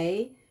you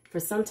pay for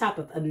some type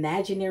of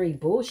imaginary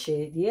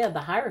bullshit. Yeah,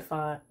 the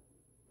Hierophant.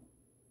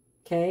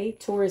 Okay,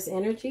 Taurus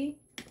energy.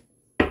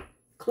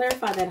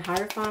 Clarify that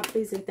Hierophant,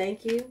 please, and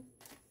thank you.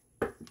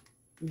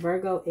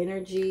 Virgo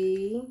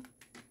energy.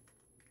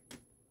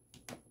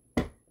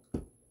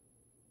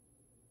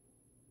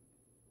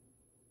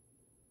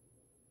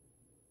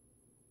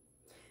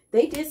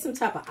 They did some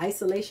type of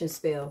isolation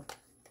spell.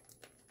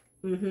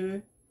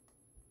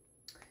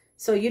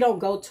 So you don't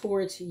go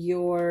towards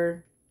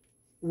your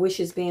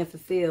wishes being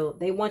fulfilled.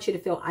 They want you to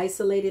feel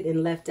isolated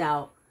and left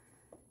out.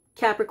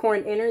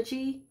 Capricorn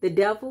energy, the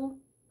devil,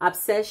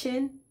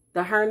 obsession,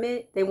 the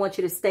hermit. They want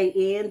you to stay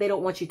in. They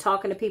don't want you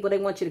talking to people. They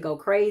want you to go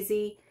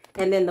crazy.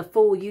 And then the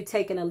Fool, you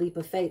taking a leap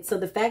of faith. So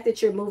the fact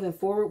that you're moving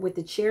forward with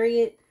the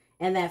Chariot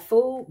and that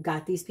Fool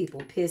got these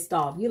people pissed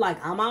off. You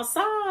like, I'm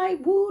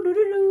outside. Woo, doo,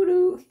 doo, doo,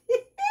 doo.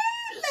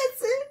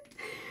 Listen.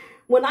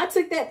 When I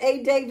took that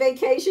 8-day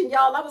vacation,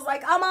 y'all, I was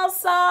like, I'm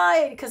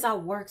outside because I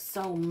work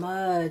so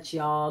much,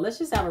 y'all. Let's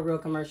just have a real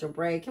commercial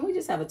break. Can we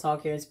just have a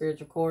talk here in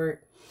Spiritual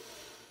Court?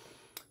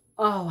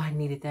 Oh, I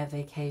needed that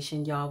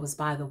vacation, y'all. I was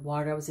by the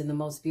water. I was in the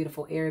most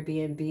beautiful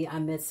Airbnb. I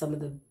met some of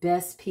the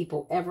best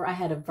people ever. I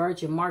had a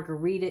virgin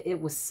margarita.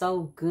 It was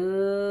so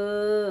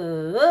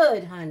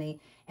good, honey.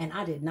 And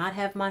I did not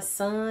have my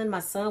son. My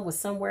son was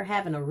somewhere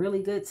having a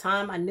really good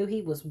time. I knew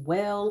he was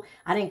well.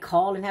 I didn't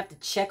call and have to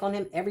check on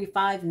him every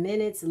 5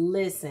 minutes.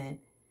 Listen,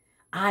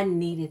 I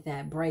needed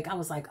that break. I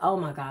was like, oh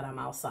my God, I'm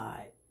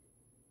outside.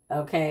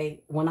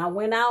 Okay. When I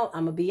went out,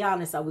 I'm going to be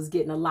honest, I was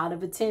getting a lot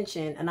of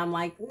attention. And I'm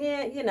like,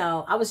 yeah, you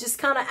know, I was just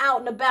kind of out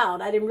and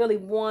about. I didn't really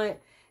want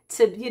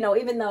to, you know,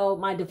 even though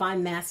my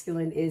divine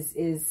masculine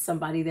is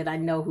somebody that I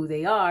know who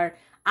they are,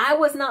 I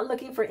was not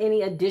looking for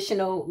any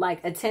additional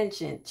like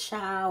attention.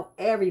 Child,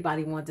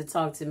 everybody wanted to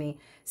talk to me.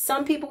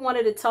 Some people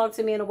wanted to talk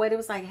to me in a way that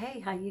was like,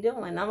 hey, how you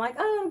doing? I'm like,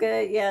 oh, I'm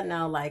good. Yeah,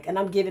 no, like, and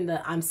I'm giving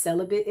the I'm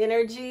celibate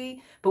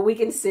energy, but we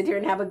can sit here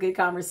and have a good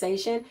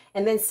conversation.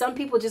 And then some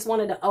people just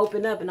wanted to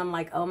open up and I'm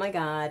like, oh my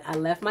God, I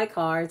left my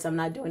cards. I'm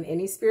not doing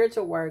any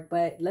spiritual work,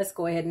 but let's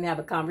go ahead and have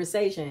a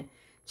conversation.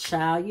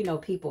 Child, you know,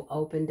 people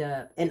opened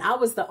up and I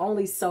was the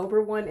only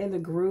sober one in the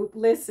group.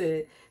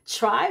 Listen,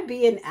 try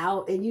being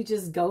out and you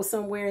just go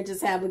somewhere and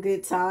just have a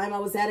good time. I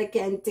was at a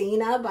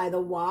cantina by the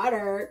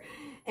water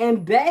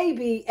and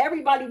baby,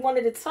 everybody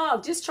wanted to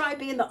talk. Just try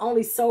being the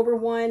only sober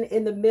one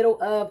in the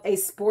middle of a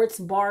sports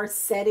bar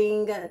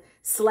setting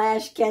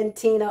 /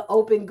 cantina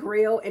open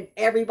grill and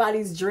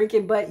everybody's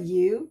drinking but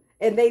you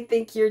and they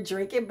think you're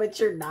drinking but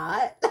you're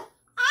not. It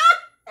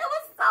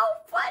was so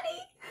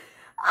funny.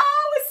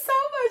 Oh, it's so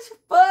much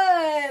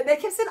fun. They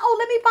kept saying, oh,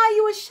 let me buy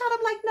you a shot.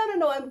 I'm like,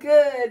 no, I'm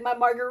good. My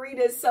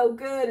margarita is so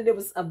good. And it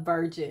was a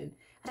virgin.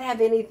 I didn't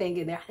have anything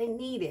in there. I didn't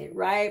need it,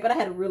 right? But I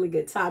had a really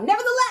good time.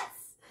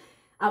 Nevertheless,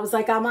 I was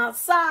like, I'm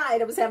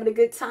outside. I was having a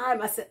good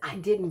time. I said, I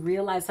didn't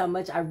realize how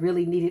much I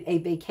really needed a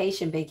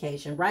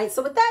vacation, right?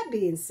 So with that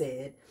being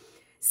said,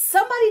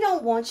 somebody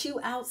don't want you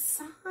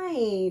outside.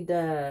 Somebody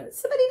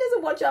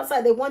doesn't want you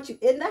outside. They want you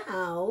in the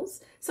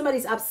house.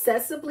 Somebody's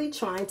obsessively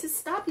trying to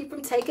stop you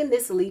from taking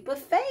this leap of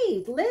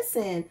faith.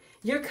 Listen,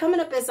 you're coming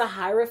up as a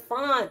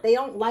hierophant. They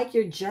don't like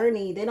your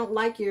journey. They don't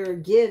like your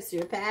gifts,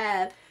 your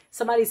path.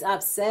 Somebody's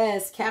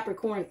obsessed,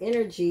 Capricorn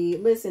energy.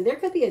 Listen, there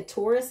could be a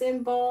Taurus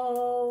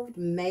involved,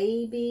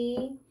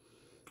 maybe.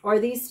 Or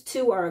these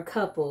two are a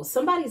couple.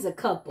 Somebody's a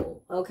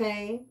couple,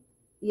 okay?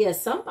 Yeah,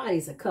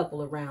 somebody's a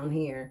couple around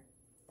here.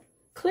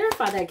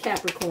 Clarify that,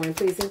 Capricorn,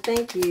 please, and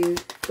thank you.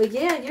 But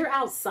yeah, you're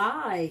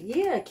outside.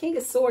 Yeah, King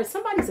of Swords.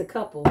 Somebody's a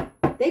couple.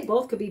 They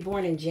both could be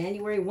born in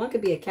January. One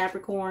could be a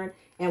Capricorn,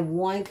 and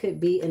one could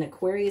be an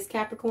Aquarius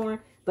Capricorn.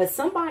 But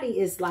somebody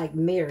is like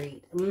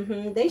married.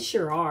 They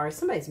sure are.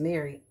 Somebody's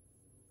married.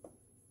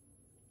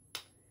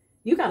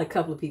 You got a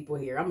couple of people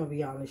here. I'm going to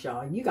be honest,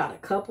 y'all. You got a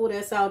couple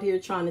that's out here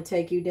trying to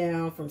take you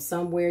down from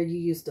somewhere you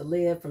used to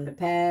live, from the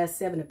past.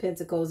 Seven of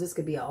Pentacles. This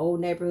could be an old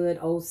neighborhood,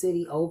 old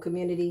city, old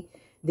community.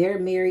 They're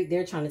married.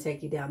 They're trying to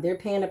take you down. They're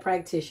paying a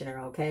practitioner,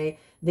 okay?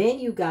 Then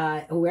you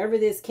got whoever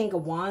this King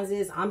of Wands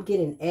is. I'm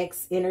getting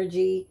X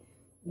energy,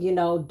 you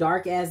know,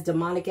 dark ass,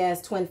 demonic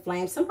ass, twin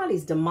flame.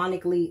 Somebody's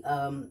demonically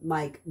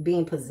like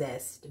being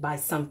possessed by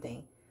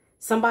something.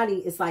 Somebody,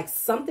 it's like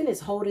something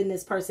is holding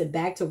this person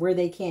back to where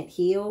they can't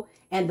heal.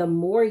 And the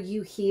more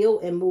you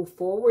heal and move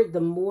forward, the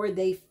more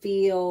they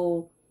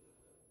feel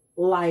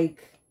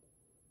like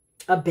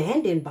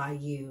abandoned by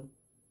you.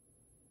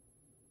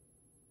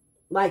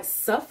 Like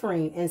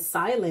suffering and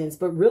silence,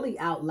 but really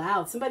out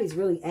loud. Somebody's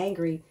really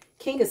angry.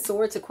 King of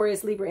Swords,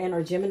 Aquarius, Libra, and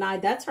or Gemini.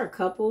 That's our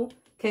couple.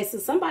 Okay, so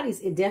somebody's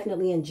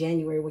definitely in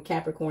January with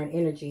Capricorn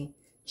energy.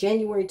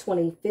 January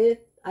 25th,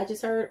 I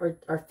just heard,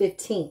 or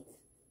 15th.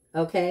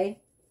 Okay?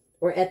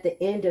 Or at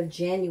the end of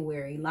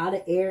January. A lot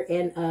of air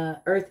and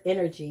earth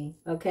energy.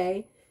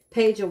 Okay?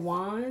 Page of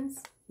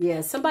Wands.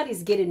 Yeah,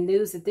 somebody's getting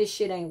news that this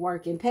shit ain't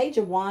working. Page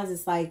of Wands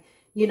is like,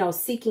 you know,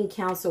 seeking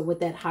counsel with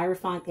that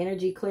Hierophant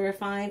energy,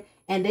 clarifying.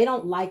 And they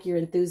don't like your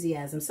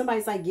enthusiasm.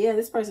 Somebody's like, yeah,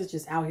 this person's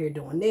just out here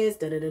doing this,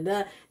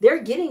 da-da-da-da.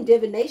 They're getting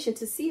divination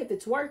to see if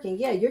it's working.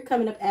 Yeah, you're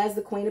coming up as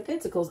the Queen of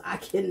Pentacles. I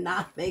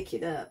cannot make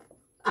it up.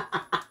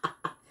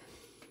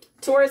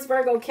 Taurus,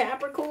 Virgo,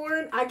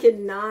 Capricorn, I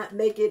cannot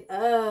make it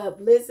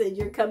up. Listen,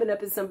 you're coming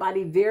up as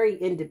somebody very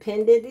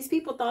independent. These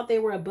people thought they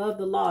were above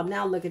the law.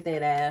 Now look at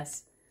that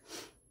ass.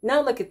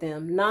 Now look at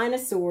them. Nine of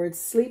Swords,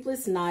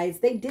 sleepless nights.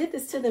 They did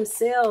this to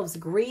themselves,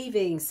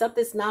 grieving.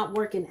 Something's not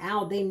working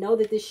out. They know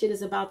that this shit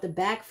is about to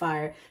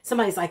backfire.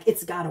 Somebody's like,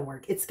 it's got to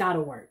work. It's got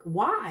to work.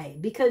 Why?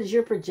 Because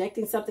you're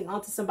projecting something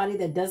onto somebody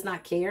that does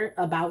not care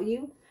about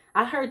you.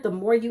 I heard the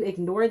more you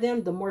ignore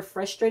them, the more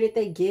frustrated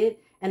they get,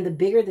 and the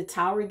bigger the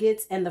tower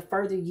gets, and the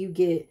further you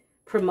get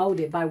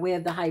promoted by way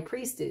of the High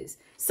Priestess.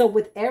 So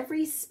with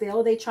every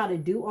spell they try to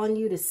do on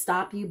you to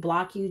stop you,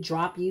 block you,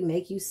 drop you,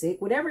 make you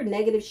sick, whatever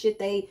negative shit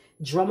they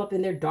drum up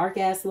in their dark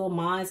ass little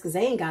minds, because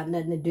they ain't got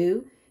nothing to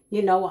do.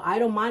 You know,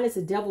 idle mind is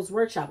a devil's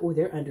workshop. Oh,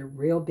 they're under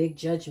real big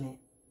judgment.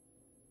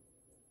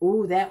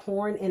 Ooh, that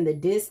horn in the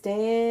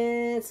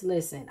distance.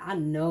 Listen, I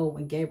know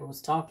when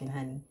Gabriel's talking,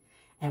 honey.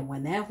 And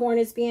when that horn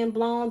is being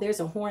blown, there's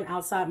a horn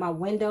outside my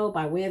window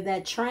by way of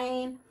that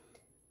train.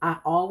 I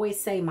always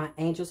say my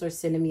angels are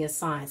sending me a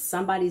sign.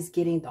 Somebody's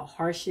getting the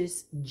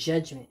harshest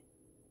judgment.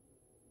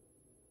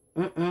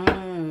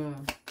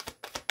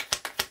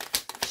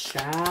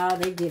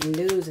 Child, they getting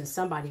news and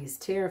somebody is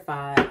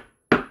terrified.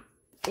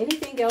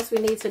 Anything else we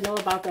need to know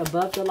about the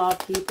above the law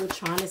people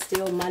trying to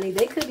steal money?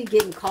 They could be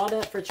getting caught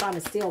up for trying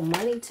to steal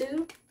money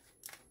too.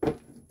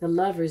 The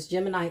Lovers,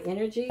 Gemini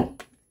energy.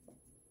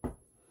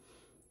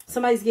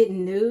 Somebody's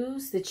getting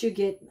news that you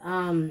get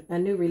a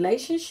new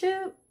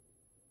relationship.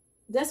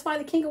 That's why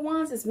the King of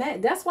Wands is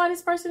mad. That's why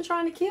this person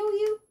trying to kill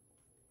you.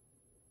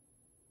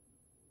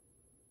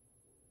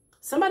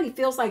 Somebody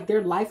feels like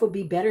their life would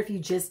be better if you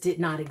just did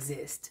not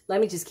exist.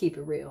 Let me just keep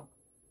it real.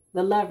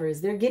 The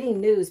Lovers, they're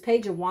getting news.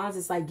 Page of Wands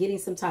is like getting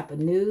some type of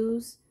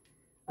news,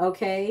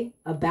 okay,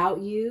 about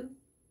you.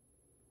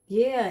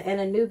 Yeah, and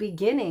a new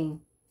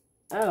beginning.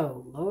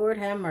 Oh, Lord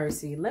have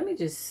mercy. Let me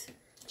just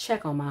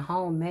check on my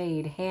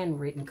homemade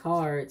handwritten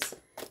cards.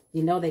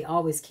 You know they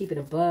always keep it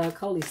a bug.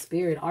 Holy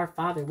Spirit, our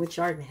Father, which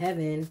art in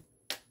heaven,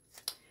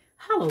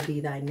 hallowed be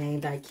thy name.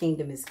 Thy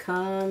kingdom is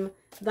come.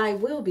 Thy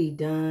will be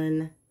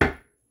done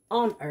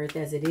on earth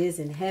as it is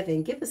in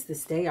heaven. Give us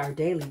this day our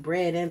daily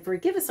bread, and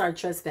forgive us our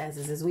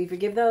trespasses as we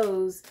forgive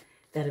those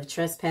that have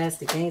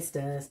trespassed against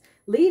us.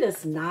 Lead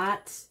us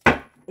not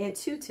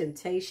into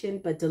temptation,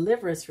 but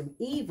deliver us from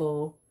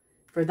evil.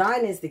 For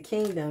thine is the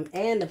kingdom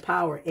and the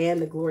power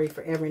and the glory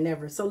forever and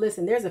ever. So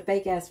listen, there's a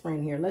fake ass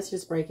friend here. Let's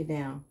just break it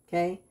down,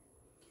 okay?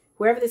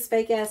 Whoever this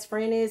fake ass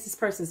friend is, this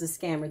person's a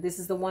scammer. This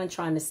is the one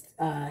trying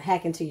to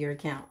hack into your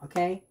account,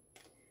 okay?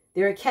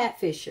 They're a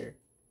catfisher.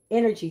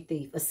 energy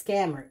thief, a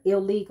scammer,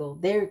 illegal.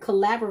 They're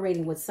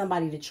collaborating with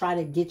somebody to try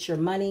to get your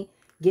money,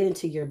 get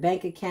into your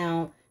bank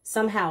account,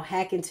 somehow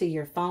hack into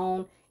your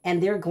phone,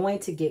 and they're going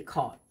to get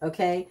caught,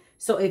 okay?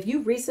 So if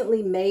you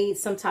recently made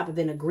some type of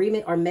an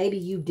agreement, or maybe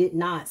you did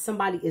not,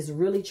 somebody is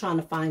really trying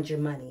to find your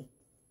money.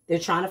 They're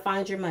trying to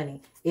find your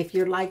money. If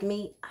you're like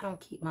me, I don't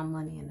keep my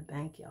money in the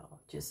bank, y'all,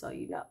 just so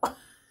you know.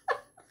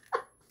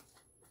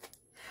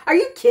 Are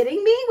you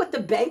kidding me with the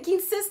banking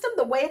system,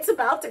 the way it's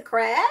about to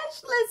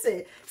crash?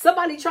 Listen,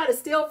 somebody try to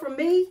steal from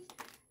me,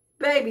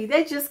 baby,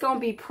 they just going to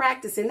be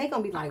practicing. They're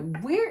going to be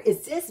like, where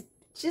is this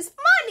just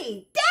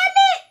money? Damn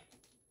it.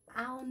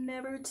 I'll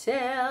never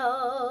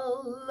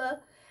tell.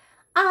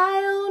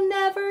 I'll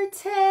never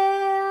tell.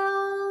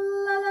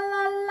 La, la,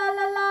 la, la,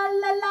 la,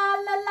 la, la,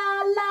 la,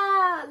 la,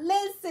 la.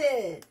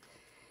 Listen.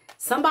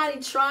 Somebody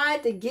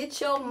tried to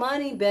get your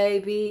money,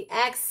 baby.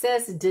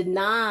 Access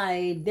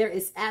denied. There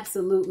is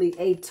absolutely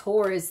a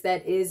Taurus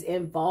that is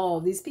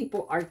involved. These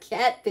people are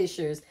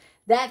catfishers.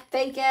 That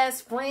fake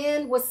ass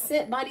friend was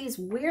sent by these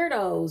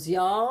weirdos,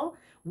 y'all.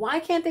 Why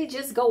can't they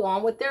just go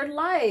on with their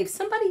life?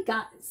 Somebody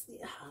got,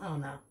 I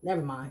don't know.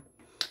 Never mind.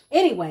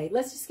 Anyway,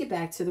 let's just get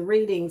back to the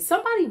reading.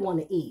 Somebody want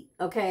to eat,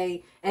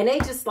 okay? And they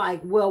just like,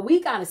 well,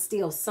 we got to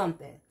steal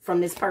something from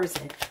this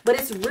person. But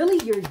it's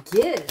really your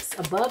gifts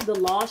above the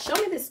law. Show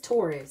me this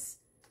Taurus.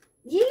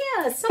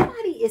 Yeah,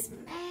 somebody is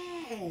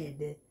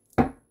mad.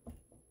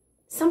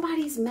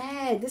 Somebody's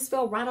mad. This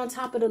fell right on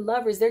top of the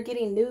Lovers. They're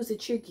getting news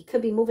that you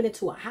could be moving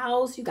into a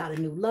house. You got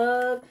a new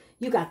love.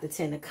 You got the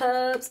 10 of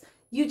Cups.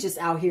 You just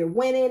out here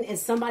winning, and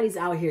somebody's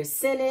out here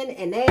sinning,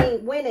 and they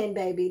ain't winning,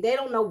 baby. They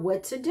don't know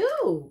what to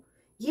do.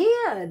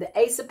 Yeah, the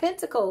Ace of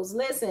Pentacles.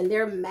 Listen,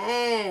 they're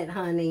mad,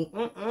 honey.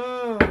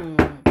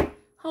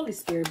 Holy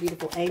Spirit,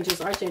 beautiful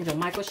angels, Archangel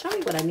Michael, show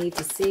me what I need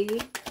to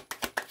see.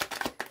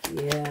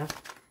 Yeah.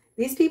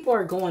 These people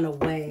are going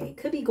away.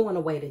 Could be going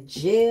away to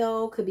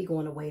jail. Could be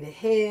going away to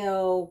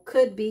hell.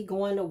 Could be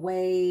going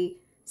away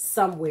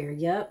somewhere.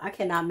 Yep, I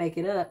cannot make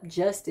it up.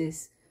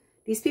 Justice.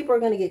 These people are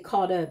going to get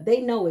caught up.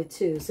 They know it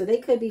too. So they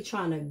could be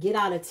trying to get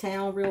out of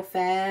town real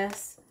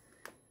fast.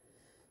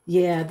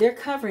 Yeah, they're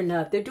covering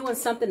up. They're doing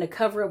something to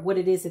cover up what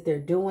it is that they're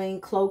doing,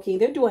 cloaking.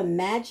 They're doing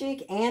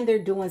magic, and they're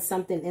doing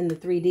something in the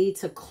 3D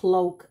to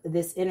cloak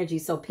this energy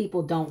so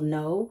people don't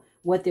know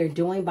what they're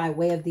doing by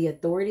way of the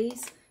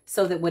authorities,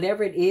 so that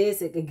whatever it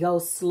is, it could go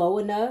slow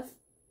enough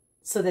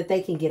so that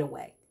they can get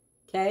away.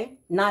 Okay?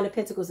 9 of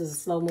Pentacles is a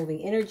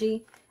slow-moving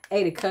energy.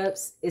 8 of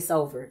Cups, it's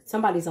over.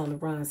 Somebody's on the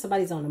run.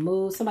 Somebody's on the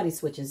move. Somebody's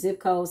switching zip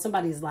codes.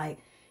 Somebody's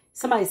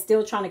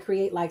still trying to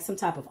create like some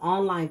type of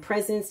online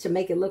presence to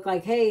make it look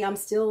like, hey, I'm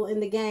still in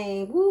the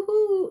game.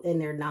 Woohoo.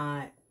 And they're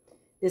not.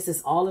 This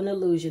is all an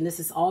illusion. This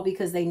is all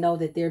because they know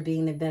that they're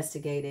being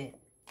investigated.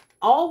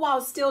 All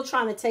while still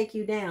trying to take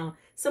you down.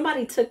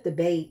 Somebody took the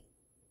bait.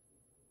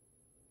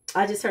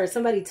 I just heard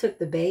somebody took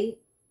the bait.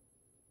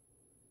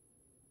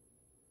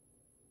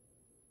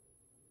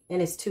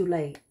 And it's too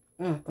late.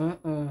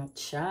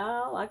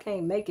 Child, I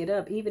can't make it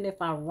up. Even if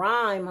I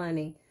rhyme,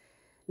 honey.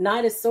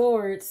 Knight of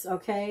Swords,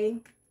 okay?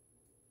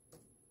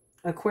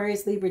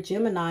 Aquarius, Libra,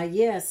 Gemini.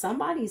 Yeah,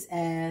 somebody's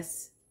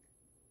ass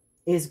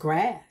is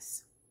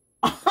grass.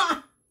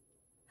 I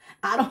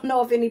don't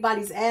know if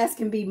anybody's ass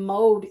can be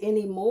mowed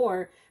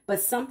anymore, but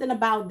something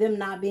about them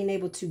not being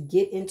able to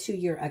get into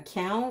your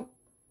account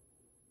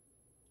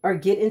or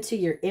get into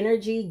your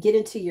energy, get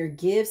into your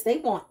gifts. They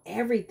want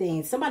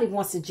everything. Somebody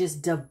wants to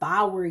just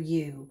devour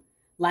you.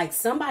 Like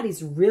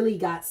somebody's really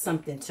got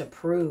something to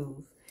prove.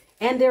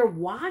 And they're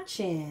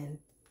watching.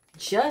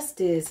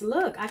 Justice.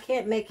 Look, I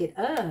can't make it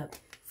up.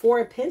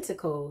 4 of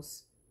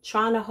Pentacles.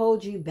 Trying to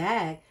hold you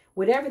back.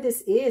 Whatever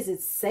this is,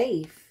 it's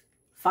safe.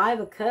 5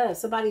 of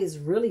Cups. Somebody is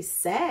really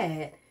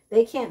sad.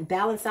 They can't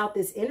balance out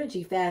this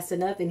energy fast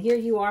enough. And here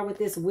you are with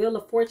this Wheel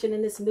of Fortune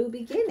and this new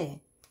beginning.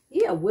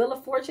 Yeah, Wheel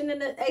of Fortune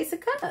and the Ace of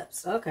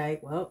Cups. Okay,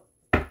 well,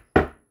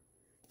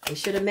 they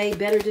should have made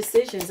better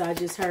decisions, I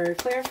just heard.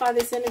 Clarify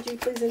this energy,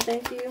 please, and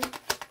thank you.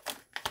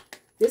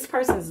 This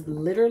person's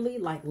literally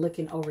like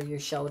looking over your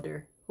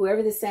shoulder.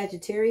 Whoever this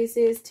Sagittarius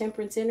is,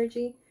 Temperance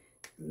energy,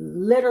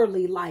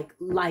 literally like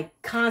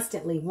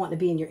constantly want to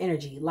be in your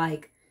energy.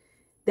 Like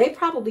they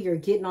probably are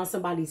getting on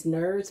somebody's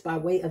nerves by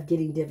way of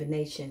getting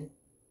divination.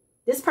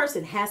 This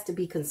person has to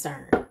be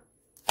concerned.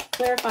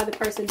 Clarify the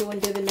person doing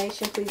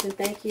divination, please, and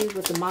thank you,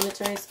 with the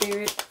monitoring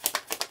spirit.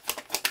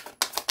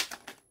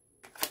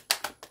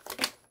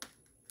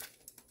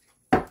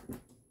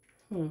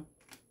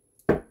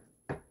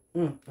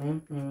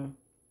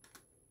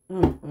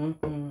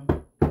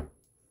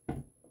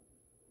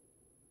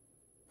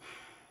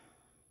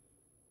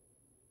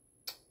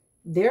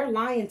 They're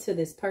lying to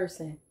this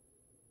person.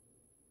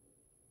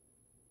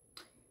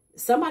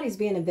 Somebody's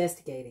being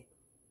investigated.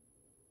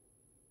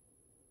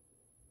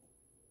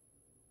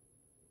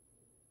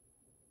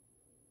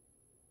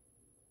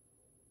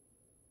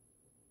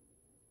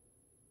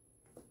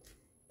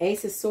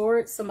 Ace of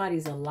Swords,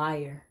 somebody's a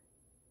liar,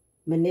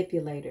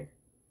 manipulator,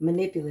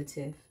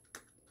 manipulative.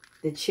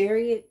 The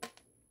Chariot,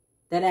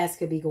 that ass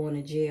could be going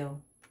to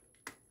jail.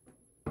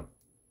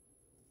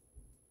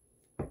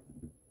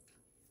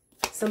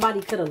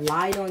 Somebody could have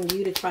lied on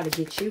you to try to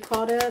get you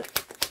caught up.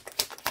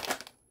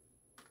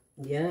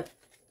 Yep.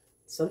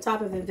 Some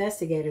type of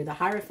investigator. The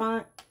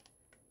Hierophant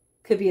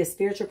could be a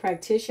spiritual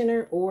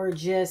practitioner or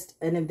just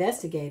an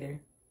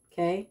investigator.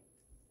 Okay.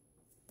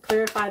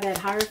 Clarify that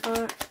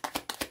Hierophant.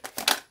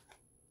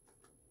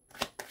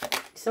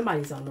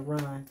 Somebody's on the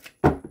run.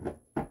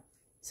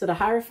 So the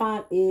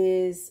Hierophant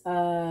is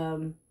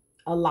a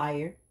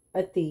liar,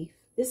 a thief.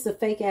 This is a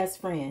fake ass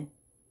friend.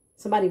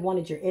 Somebody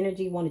wanted your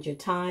energy, wanted your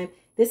time.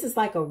 This is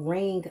like a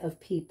ring of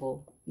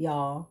people,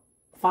 y'all.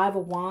 5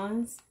 of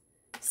Wands,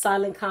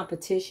 silent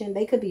competition.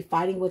 They could be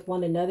fighting with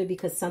one another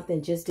because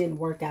something just didn't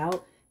work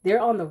out. They're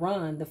on the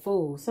run, the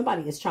fool.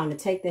 Somebody is trying to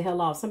take the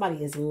hell off.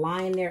 Somebody is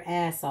lying their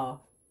ass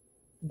off,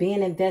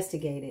 being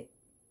investigated.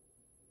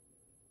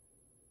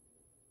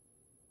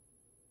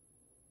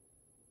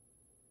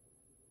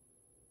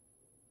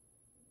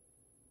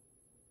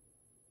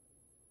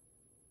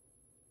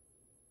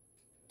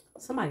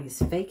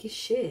 Somebody's fake as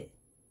shit.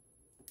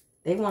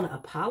 They want to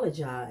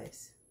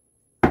apologize.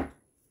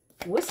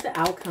 What's the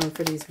outcome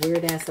for these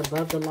weird ass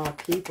above the law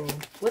people?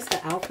 What's the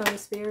outcome,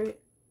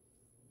 Spirit?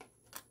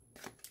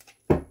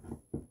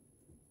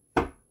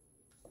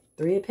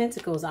 3 of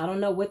Pentacles. I don't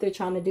know what they're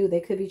trying to do. They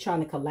could be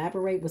trying to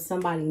collaborate with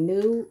somebody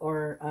new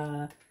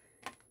or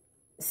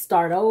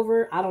start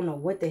over. I don't know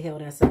what the hell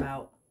that's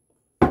about.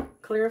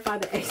 Clarify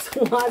the Ace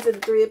of Wands and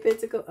the 3 of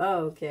Pentacles. Oh,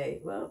 okay.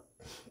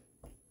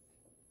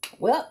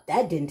 Well,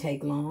 that didn't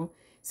take long.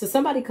 So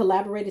somebody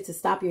collaborated to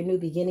stop your new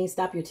beginning,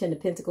 stop your 10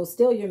 of Pentacles,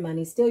 steal your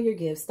money, steal your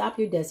gifts, stop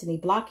your destiny,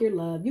 block your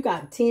love. You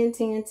got 10,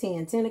 10,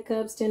 10, 10 of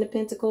Cups, 10 of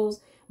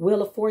Pentacles,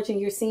 Wheel of Fortune.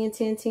 You're seeing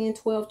 10, 10,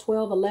 12,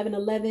 12, 11,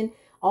 11.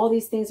 All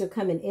these things are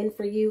coming in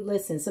for you.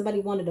 Listen, somebody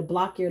wanted to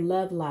block your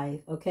love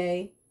life,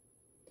 okay?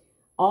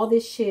 All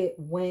this shit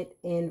went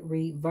in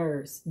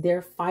reverse.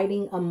 They're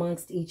fighting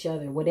amongst each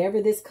other.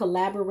 Whatever this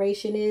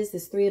collaboration is,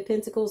 this 3 of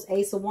Pentacles,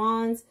 Ace of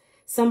Wands,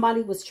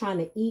 somebody was trying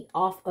to eat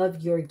off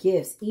of your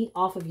gifts, eat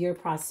off of your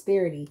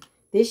prosperity.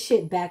 This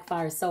shit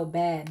backfires so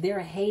bad. They're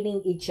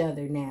hating each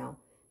other now.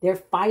 They're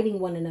fighting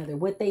one another.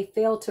 What they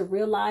fail to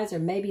realize, or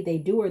maybe they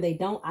do or they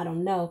don't, I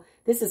don't know.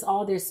 This is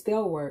all their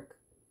spell work.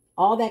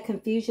 All that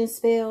confusion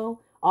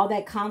spell, all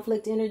that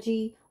conflict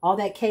energy, all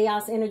that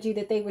chaos energy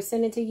that they were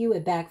sending to you,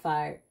 it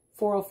backfired.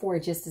 404,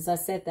 just as I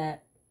said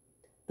that.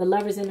 The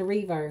Lovers in the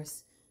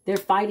reverse. They're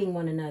fighting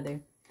one another.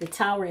 The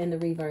Tower in the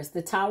reverse.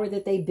 The tower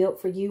that they built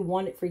for you,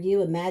 wanted for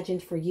you,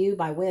 imagined for you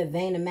by way of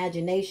vain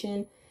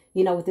imagination,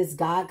 you know, with this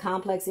God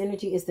complex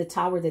energy, is the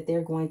tower that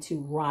they're going to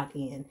rot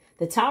in.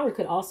 The Tower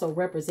could also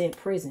represent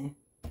prison,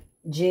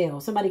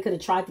 jail. Somebody could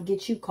have tried to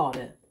get you caught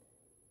up.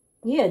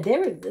 Yeah,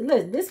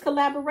 look, this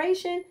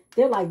collaboration,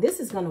 they're like,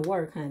 this is going to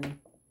work, honey.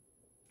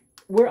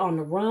 We're on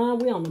the run.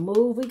 We're on the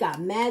move. We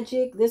got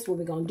magic. This is what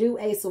we're going to do.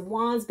 Ace of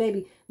Wands,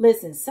 baby.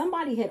 Listen,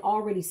 somebody had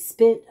already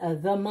spent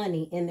the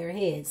money in their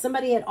head.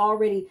 Somebody had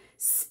already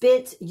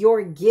spent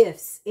your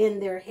gifts in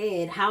their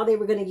head, how they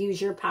were going to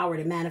use your power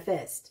to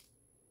manifest.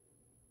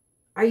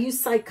 Are you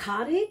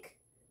psychotic?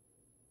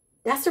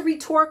 That's a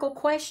rhetorical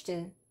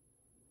question.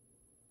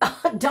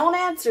 Don't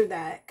answer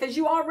that, because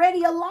you're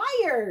already a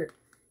liar.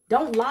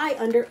 Don't lie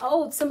under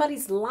oath.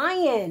 Somebody's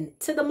lying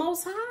to the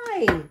Most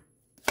High.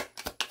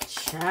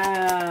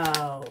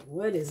 Child,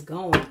 what is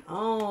going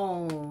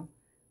on?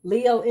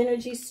 Leo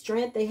energy,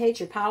 strength. They hate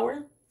your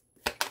power.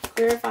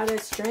 Clarify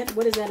that strength.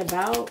 What is that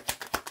about?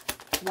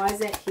 Why is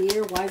that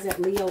here? Why is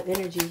that Leo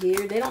energy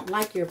here? They don't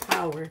like your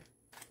power.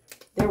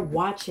 They're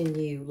watching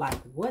you like,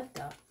 what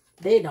the?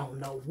 They don't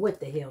know what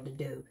the hell to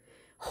do.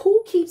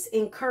 Who keeps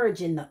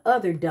encouraging the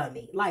other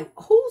dummy? Like,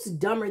 who's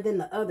dumber than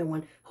the other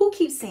one? Who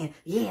keeps saying,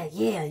 yeah,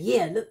 yeah,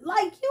 yeah?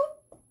 Like, you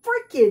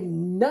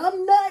freaking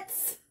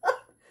numbnuts.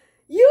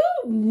 You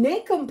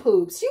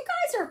nincompoops. You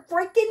guys are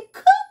freaking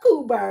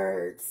cuckoo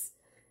birds.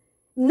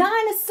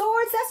 9 of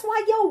Swords. That's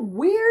why your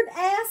weird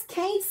ass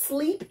can't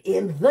sleep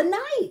in the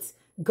night.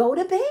 Go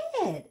to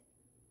bed.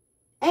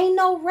 Ain't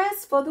no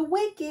rest for the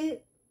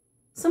wicked.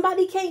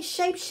 Somebody can't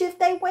shapeshift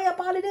their way up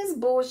out of this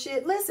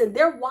bullshit. Listen,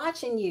 they're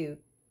watching you.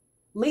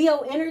 Leo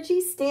energy,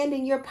 stand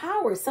in your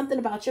power. Something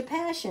about your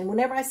passion.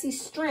 Whenever I see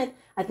strength,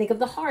 I think of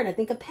the heart. I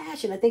think of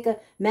passion. I think of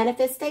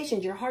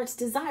manifestations, your heart's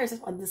desires.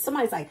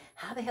 Somebody's like,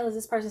 how the hell is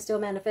this person still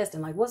manifesting?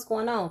 Like, what's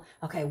going on?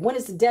 Okay, when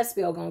is the death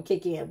spell going to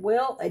kick in?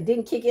 Well, it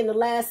didn't kick in the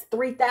last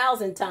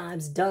 3,000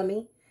 times,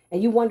 dummy.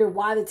 And you wonder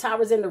why the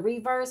Tower's in the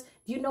reverse?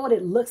 Do you know what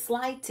it looks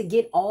like to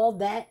get all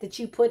that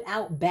you put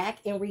out back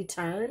in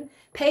return?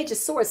 Page of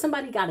Swords.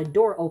 Somebody got a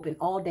door open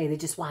all day. They're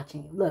just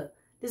watching you. Look,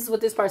 this is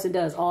what this person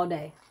does all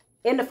day.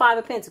 In the 5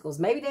 of Pentacles.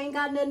 Maybe they ain't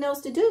got nothing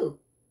else to do.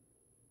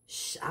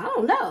 I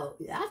don't know.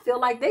 I feel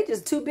like they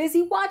just too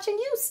busy watching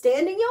you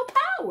stand in your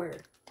power.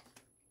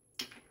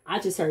 I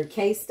just heard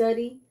case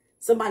study.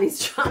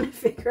 Somebody's trying to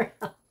figure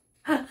out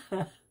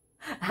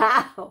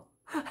how.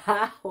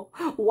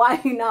 Why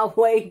you not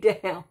way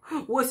down?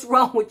 What's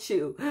wrong with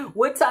you?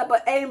 What type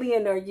of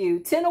alien are you?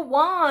 10 of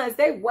Wands.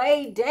 They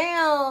way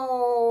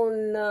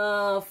down.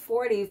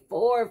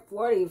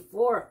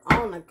 44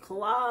 on the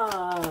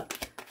clock.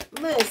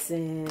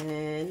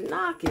 Listen,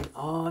 knock it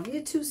off.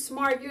 You're too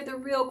smart. You're the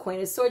real Queen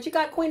of Swords. You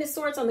got Queen of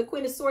Swords on the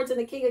Queen of Swords and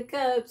the King of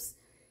Cups.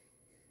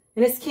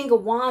 And it's King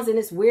of Wands and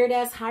this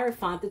weird-ass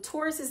Hierophant. The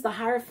Taurus is the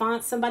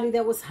Hierophant, somebody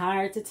that was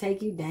hired to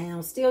take you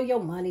down, steal your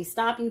money,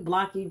 stop you,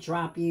 block you,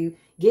 drop you,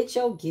 get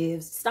your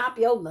gifts, stop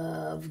your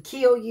love,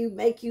 kill you,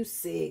 make you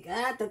sick.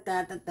 Wah,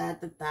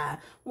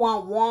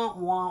 wah,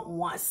 wah,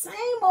 wah. Same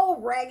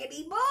old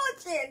raggedy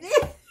bullshit.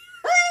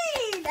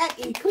 Hey, that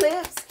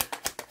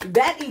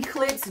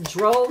eclipse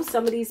drove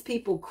some of these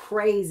people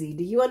crazy.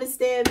 Do you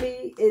understand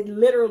me? It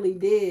literally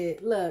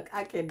did. Look,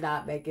 I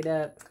cannot make it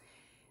up.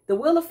 The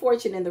Wheel of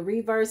Fortune in the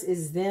reverse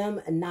is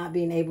them not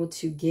being able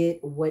to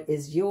get what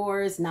is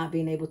yours, not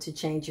being able to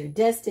change your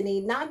destiny,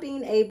 not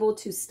being able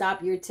to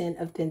stop your 10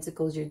 of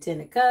Pentacles, your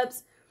 10 of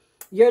Cups,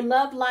 your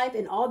love life,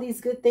 and all these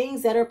good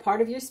things that are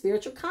part of your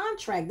spiritual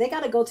contract. They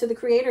got to go to the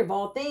creator of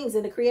all things,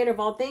 and the creator of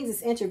all things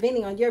is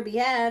intervening on your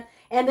behalf,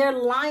 and they're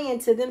lying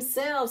to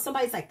themselves.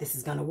 Somebody's like, this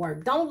is going to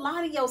work. Don't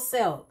lie to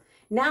yourself.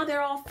 Now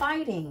they're all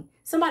fighting.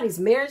 Somebody's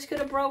marriage could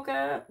have broke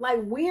up. Like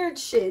weird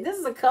shit. This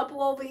is a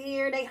couple over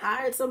here. They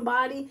hired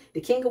somebody. The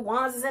King of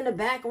Wands is in the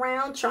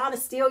background trying to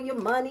steal your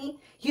money.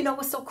 You know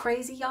what's so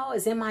crazy, y'all?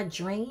 Is in my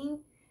dream.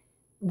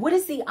 What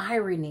is the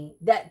irony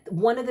that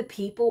one of the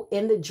people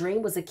in the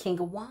dream was a King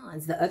of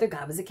Wands? The other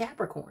guy was a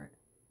Capricorn.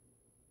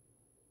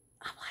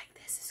 I'm like,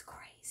 this is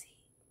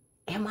crazy.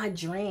 In my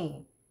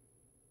dream.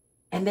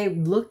 And they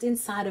looked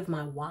inside of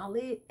my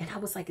wallet, and I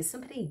was like, is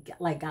somebody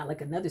got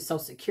like another social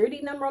security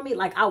number on me?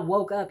 Like I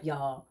woke up,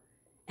 y'all,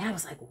 and I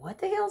was like, what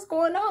the hell's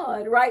going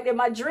on? Right in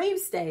my dream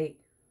state.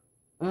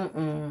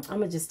 I'm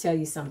gonna just tell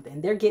you something.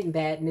 They're getting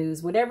bad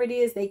news. Whatever it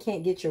is, they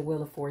can't get your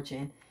Wheel of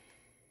Fortune.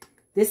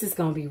 This is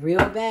gonna be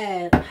real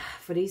bad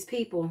for these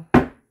people.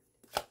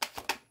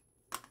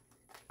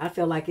 I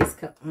feel like it's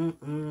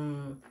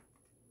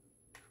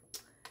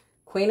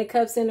Queen of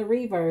Cups in the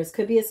reverse.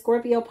 Could be a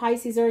Scorpio,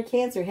 Pisces, or a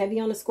Cancer. Heavy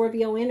on the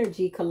Scorpio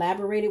energy.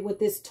 Collaborated with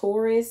this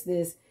Taurus,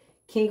 this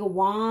King of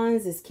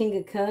Wands, this King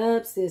of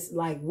Cups. This,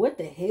 like, what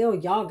the hell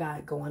y'all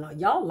got going on?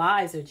 Y'all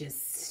lives are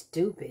just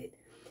stupid.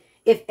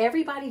 If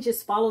everybody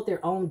just followed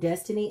their own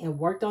destiny and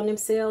worked on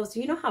themselves, do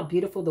you know how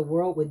beautiful the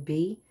world would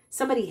be?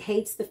 Somebody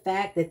hates the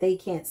fact that they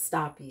can't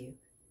stop you.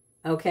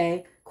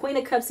 Okay? Queen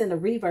of Cups in the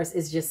reverse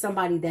is just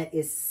somebody that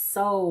is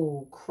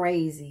so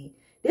crazy.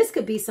 This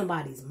could be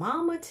somebody's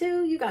mama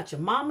too. You got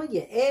your mama,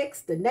 your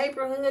ex, the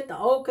neighborhood, the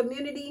old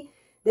community.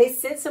 They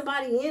sent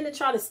somebody in to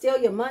try to steal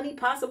your money.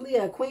 Possibly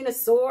a Queen of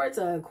Swords,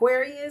 a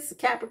Aquarius,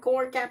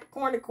 Capricorn,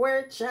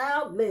 Aquarius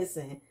child.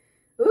 Listen.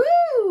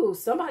 Ooh,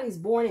 somebody's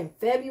born in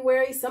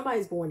February.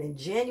 Somebody's born in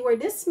January.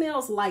 This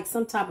smells like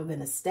some type of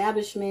an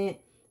establishment,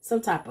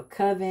 some type of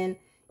coven.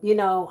 You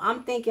know,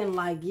 I'm thinking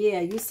like, yeah,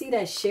 you see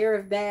that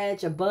sheriff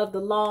badge above the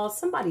law?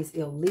 Somebody's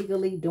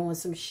illegally doing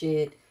some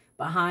shit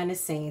behind the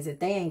scenes that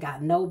they ain't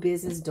got no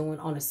business doing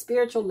on a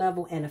spiritual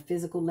level and a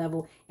physical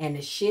level. And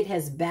the shit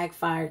has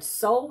backfired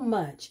so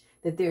much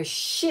that there's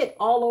shit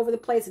all over the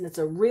place. And it's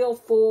a real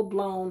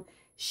full-blown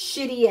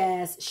shitty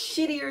ass,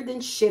 shittier than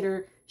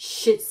shitter,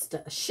 shit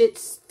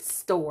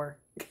store.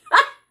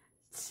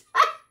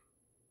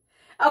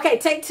 Okay,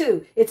 take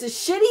two. It's a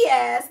shitty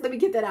ass. Let me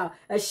get that out.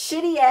 A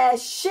shitty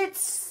ass shit.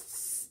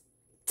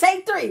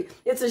 Take three.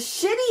 It's a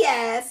shitty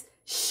ass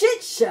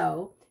shit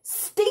show.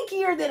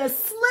 Stinkier than a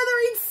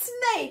slithering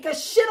snake, a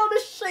shit on a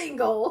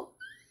shingle.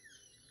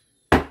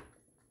 To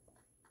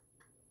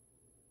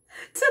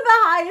the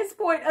highest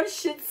point of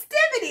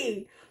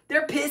shitstivity.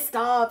 They're pissed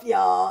off,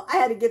 y'all. I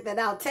had to get that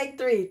out. Take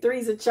three.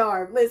 Three's a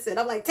charm. Listen,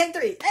 I'm like, take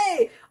three.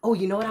 Hey. Oh,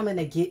 you know what I'm going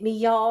to get me,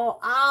 y'all?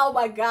 Oh,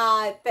 my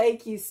God.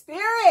 Thank you,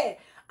 Spirit.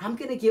 I'm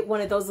going to get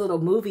one of those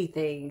little movie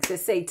things that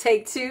say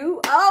take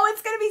two. Oh,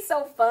 it's going to be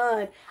so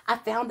fun. I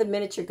found the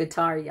miniature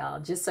guitar,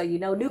 y'all. Just so you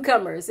know,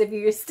 newcomers, if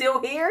you're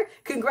still here,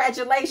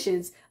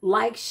 congratulations.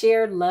 Like,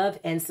 share, love,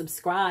 and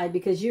subscribe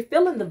because you're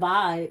feeling the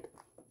vibe.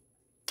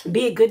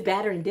 Be it good,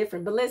 bad, or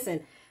indifferent. But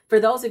listen, for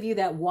those of you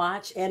that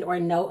watch and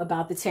or know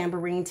about the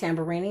tambourine,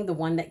 the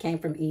one that came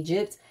from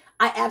Egypt,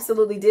 I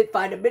absolutely did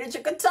find a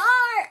miniature guitar.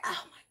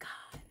 Oh,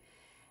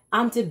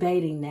 I'm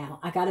debating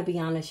now. I got to be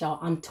honest, y'all.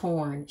 I'm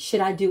torn.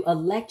 Should I do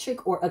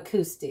electric or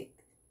acoustic?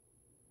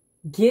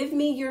 Give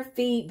me your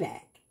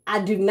feedback. I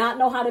do not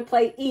know how to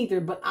play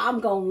either, but I'm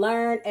going to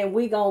learn and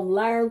we going to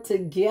learn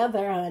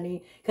together,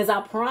 honey. Because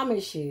I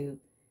promise you,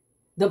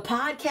 the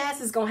podcast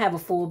is going to have a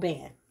full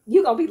band.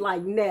 You're going to be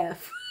like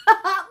Neff.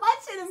 My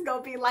shit is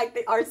going to be like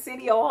the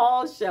Arsenio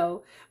Hall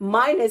show,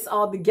 minus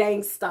all the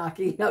gang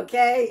stalking,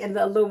 okay? And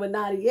the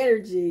Illuminati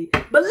energy.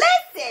 But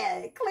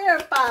listen,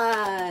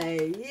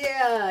 clarify.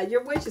 Yeah,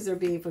 your wishes are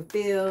being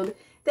fulfilled.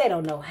 They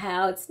don't know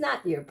how. It's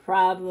not your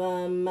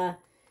problem.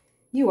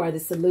 You are the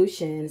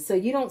solution. So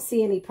you don't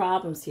see any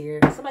problems here.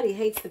 Somebody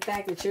hates the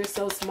fact that you're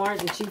so smart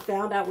that you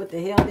found out what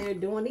the hell they're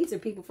doing. These are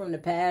people from the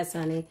past,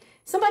 honey.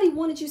 Somebody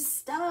wanted you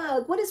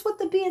stuck. What is with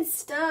the being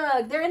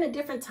stuck? They're in a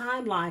different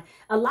timeline.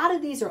 A lot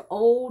of these are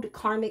old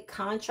karmic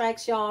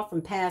contracts, y'all,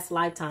 from past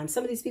lifetimes.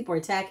 Some of these people are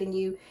attacking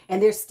you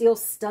and they're still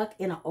stuck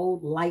in an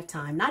old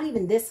lifetime. Not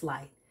even this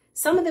life.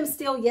 Some of them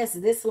still, yes,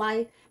 this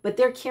life, but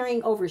they're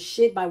carrying over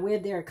shit by way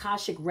of their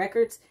Akashic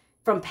records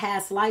from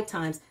past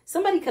lifetimes.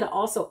 Somebody could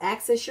also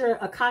access your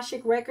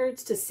Akashic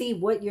records to see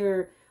what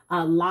your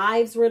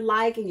lives were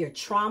like and your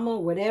trauma,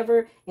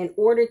 whatever, in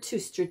order to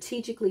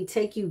strategically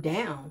take you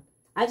down.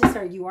 I just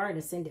heard you are an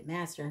ascended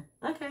master.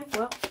 Okay,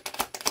 well,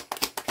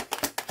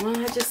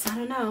 I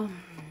don't know.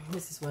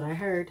 This is what I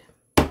heard.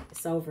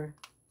 It's over.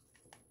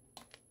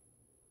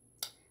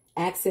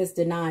 Access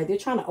denied. They're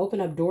trying to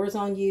open up doors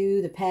on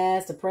you, the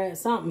past, the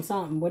present,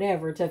 something,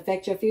 whatever, to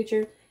affect your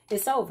future.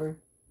 It's over.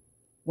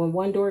 When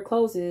one door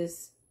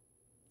closes,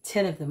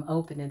 10 of them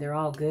open and they're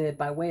all good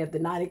by way of the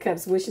Knight of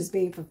Cups wishes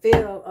being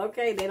fulfilled.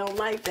 Okay, they don't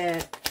like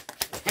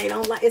that. They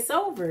don't like, it's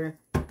over.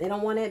 They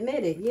don't want to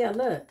admit it. Yeah,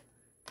 look.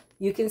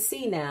 You can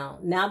see now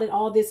that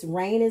all this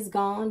rain is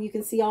gone, you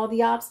can see all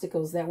the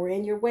obstacles that were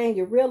in your way. And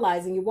you're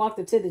realizing you walked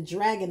up to the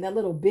dragon. That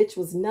little bitch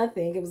was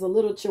nothing. It was a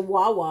little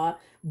chihuahua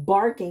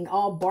barking,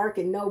 all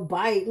barking, no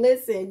bite.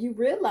 Listen, you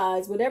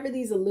realize whatever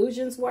these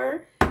illusions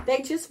were,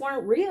 they just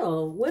weren't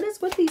real. What is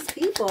with these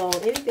people?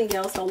 Anything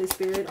else, Holy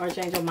Spirit,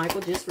 Archangel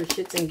Michael, just for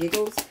shits and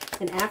giggles?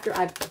 And after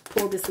I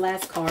pull this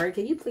last card,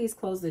 can you please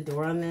close the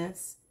door on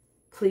this?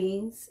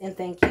 Please and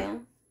thank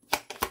you.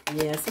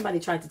 Yeah, somebody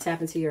tried to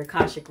tap into your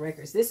Akashic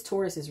records. This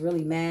Taurus is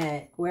really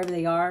mad. Whoever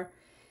they are,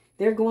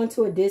 they're going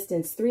to a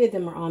distance. 3 of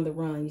them are on the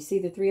run. You see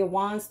the 3 of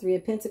Wands, 3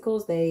 of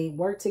Pentacles. They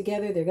work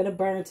together. They're going to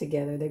burn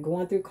together. They're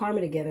going through karma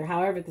together.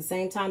 However, at the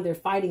same time, they're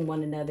fighting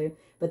one another.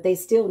 But they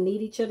still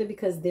need each other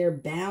because they're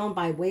bound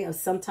by way of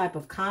some type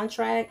of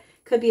contract.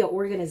 Could be an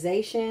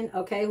organization.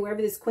 Okay,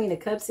 whoever this Queen of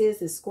Cups is,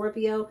 this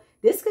Scorpio.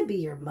 This could be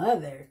your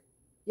mother.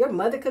 Your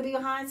mother could be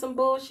behind some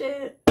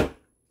bullshit.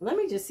 Let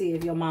me just see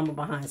if your mama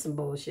behind some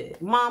bullshit.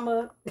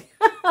 Mama.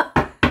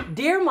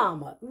 Dear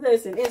mama.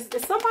 Listen, is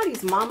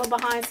somebody's mama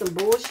behind some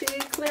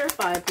bullshit?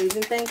 Clarify, please,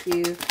 and thank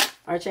you.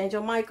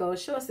 Archangel Michael,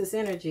 show us this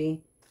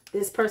energy.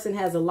 This person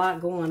has a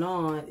lot going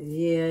on.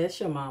 Yeah,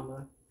 it's your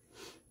mama.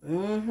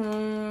 Your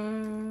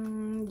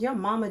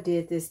mama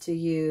did this to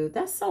you.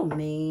 That's so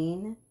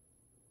mean.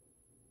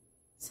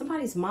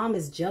 Somebody's mom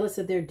is jealous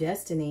of their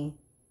destiny.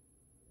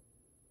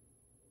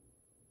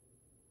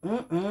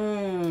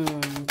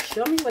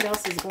 Show me what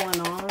else is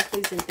going on,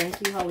 please, and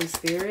thank you, Holy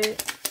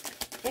Spirit.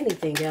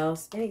 Anything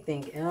else?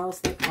 Anything else?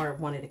 That card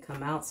wanted to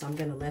come out, so I'm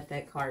going to let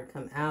that card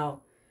come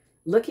out.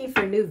 Looking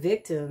for new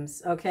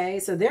victims, okay?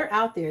 So they're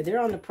out there. They're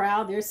on the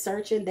prowl. They're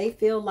searching. They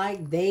feel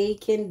like they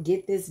can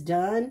get this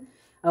done,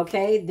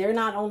 okay? They're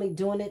not only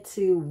doing it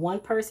to one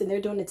person.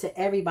 They're doing it to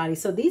everybody.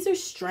 So these are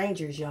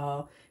strangers,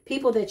 y'all.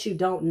 People that you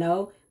don't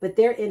know, but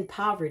they're in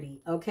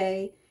poverty,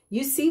 okay?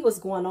 You see what's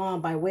going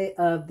on by way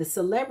of the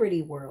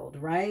celebrity world,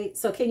 right?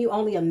 So can you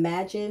only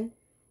imagine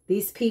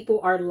these people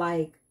are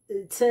like,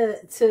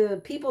 to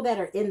people that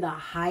are in the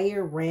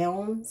higher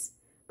realms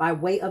by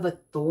way of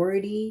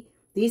authority,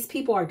 these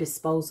people are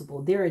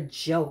disposable. They're a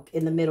joke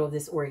in the middle of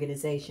this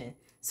organization.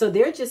 So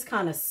they're just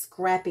kind of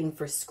scrapping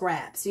for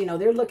scraps. You know,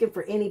 they're looking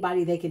for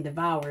anybody they can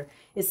devour.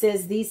 It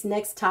says these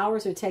next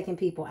towers are taking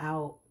people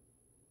out.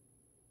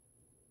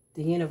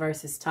 The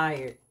universe is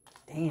tired.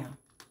 Damn.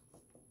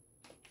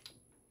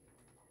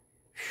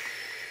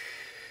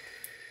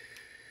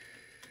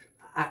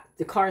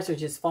 The cards are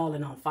just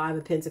falling on 5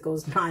 of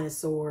Pentacles, 9 of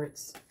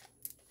Swords.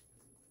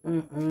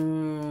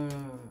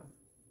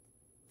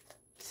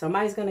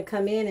 Somebody's going to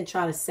come in and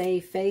try to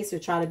save face or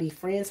try to be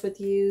friends with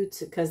you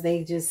because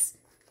they just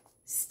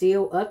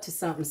still up to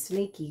something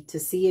sneaky to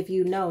see if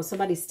you know.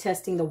 Somebody's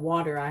testing the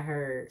water, I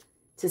heard,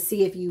 to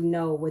see if you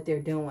know what they're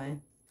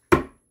doing.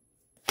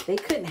 They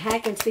couldn't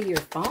hack into your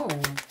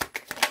phone.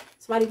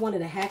 Somebody wanted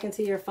to hack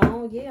into your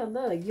phone? Yeah,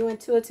 look, you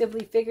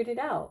intuitively figured it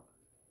out.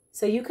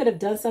 So you could have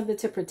done something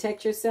to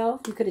protect yourself.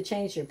 You could have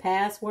changed your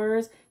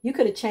passwords. You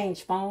could have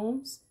changed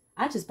phones.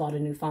 I just bought a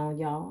new phone,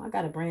 y'all. I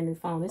got a brand new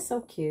phone. It's so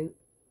cute.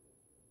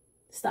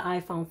 It's the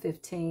iPhone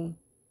 15.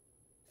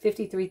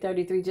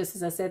 5333, just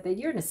as I said that.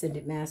 You're an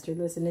ascended master.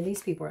 Listen, and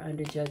these people are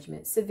under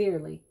judgment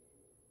severely.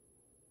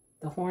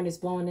 The horn is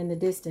blowing in the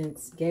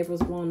distance.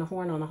 Gabriel's blowing the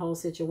horn on the whole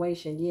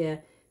situation. Yeah.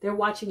 They're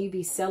watching you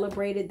be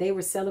celebrated. They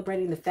were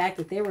celebrating the fact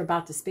that they were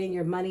about to spend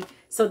your money.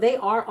 So they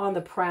are on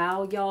the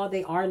prowl, y'all.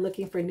 They are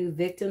looking for new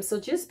victims. So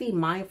just be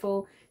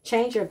mindful.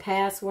 Change your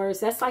passwords.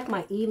 That's like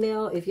my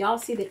email. If y'all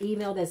see the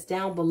email that's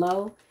down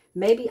below,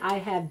 maybe I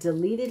have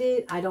deleted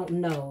it. I don't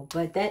know.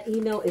 But that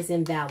email is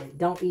invalid.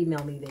 Don't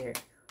email me there.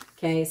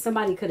 Okay,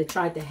 somebody could have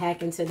tried to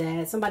hack into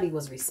that. Somebody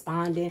was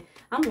responding.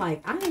 I'm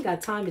like, I ain't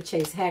got time to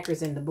chase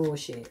hackers in the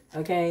bullshit,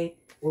 okay,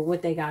 with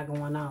what they got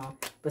going on.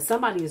 But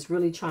somebody is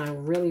really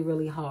trying really,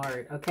 really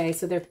hard, okay?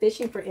 So they're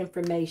fishing for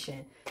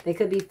information. They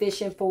could be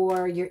fishing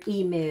for your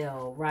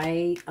email,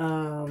 right?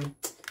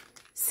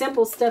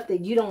 Simple stuff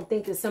that you don't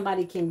think that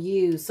somebody can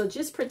use. So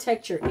just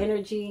protect your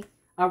energy,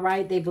 all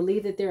right? They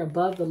believe that they're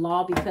above the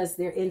law because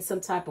they're in some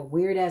type of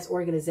weird-ass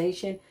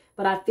organization.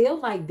 But I feel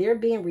like they're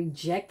being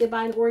rejected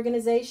by an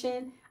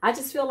organization. I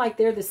just feel like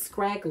they're the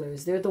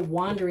scragglers. They're the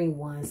wandering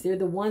ones. They're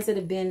the ones that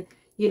have been,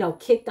 you know,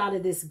 kicked out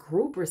of this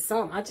group or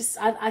something.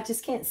 I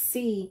just can't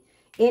see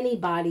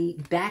anybody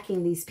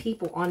backing these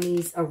people on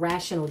these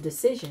irrational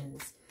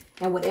decisions.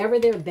 And whatever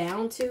they're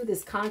bound to,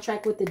 this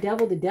contract with the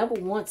devil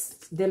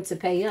wants them to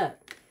pay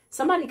up.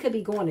 Somebody could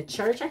be going to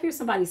church. I hear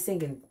somebody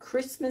singing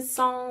Christmas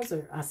songs,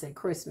 or I said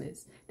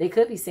Christmas. They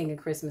could be singing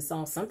Christmas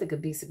songs. Something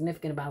could be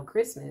significant about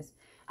Christmas.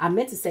 I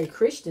meant to say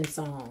Christian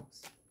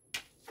songs.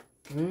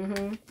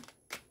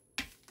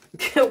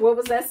 What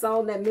was that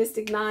song that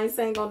Mystic Nine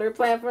sang on their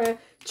platform?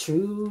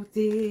 Truth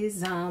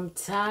is, I'm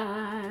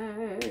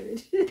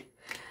tired.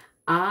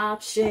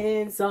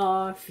 Options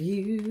are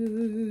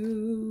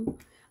few.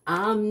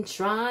 I'm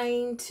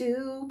trying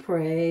to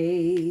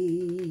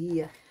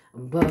pray,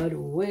 but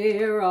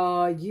where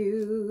are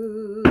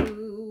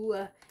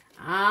you?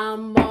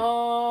 I'm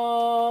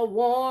all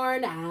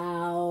worn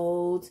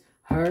out,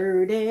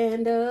 hurt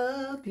and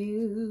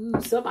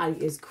abused.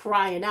 Somebody is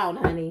crying out,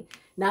 honey.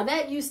 Now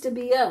that used to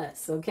be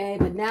us, okay?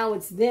 But now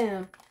it's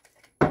them.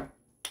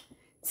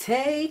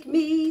 Take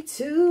me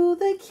to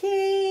the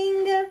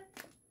King.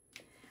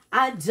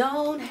 I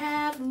don't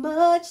have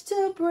much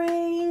to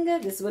bring.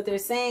 This is what they're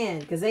saying.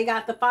 Because they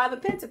got the 5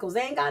 of Pentacles.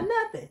 They ain't got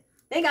nothing.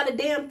 They ain't got a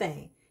damn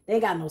thing. They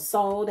ain't got no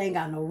soul. They ain't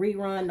got no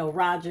rerun, no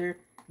Roger,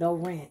 no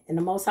rent. And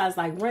the Most High's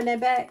like, run that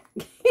back.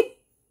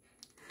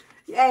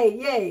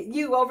 Hey,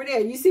 you over there.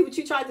 You see what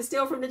you tried to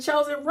steal from the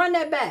chosen? Run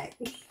that back.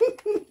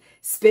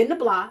 Spin the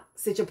block.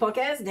 Sit your punk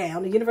ass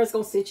down. The universe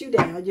going to sit you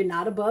down. You're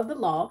not above the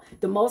law.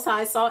 The Most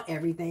High saw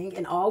everything.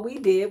 And all we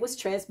did was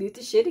transmute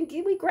the shit and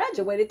we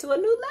graduated to a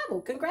new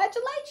level.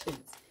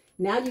 Congratulations.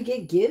 Now you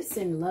get gifts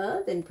and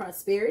love and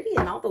prosperity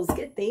and all those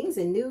good things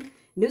and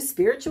new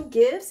spiritual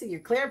gifts. And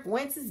your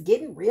clairvoyance is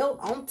getting real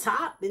on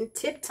top in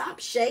tip-top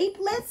shape.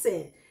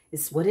 Listen,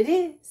 it's what it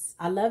is.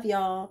 I love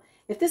y'all.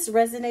 If this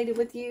resonated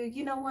with you,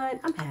 you know what?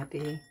 I'm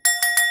happy.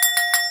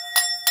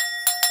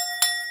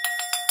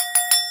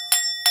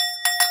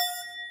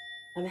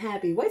 I'm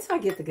happy. Wait till I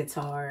get the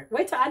guitar.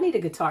 Wait till I need a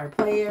guitar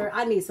player.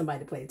 I need somebody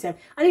to play a temp.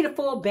 I need a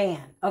full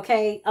band.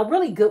 Okay. A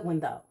really good one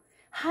though.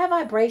 High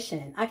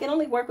vibration. I can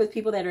only work with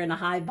people that are in a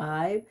high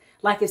vibe.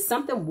 Like if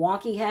something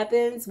wonky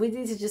happens, we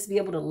need to just be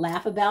able to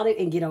laugh about it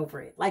and get over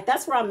it. Like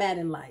that's where I'm at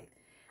in life.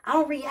 I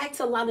don't react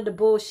to a lot of the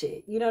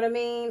bullshit. You know what I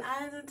mean?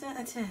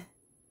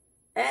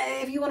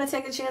 If you want to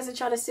take a chance and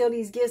try to steal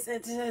these gifts,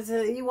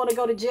 you want to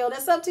go to jail,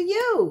 that's up to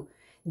you.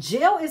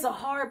 Jail is a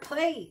hard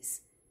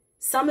place.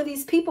 Some of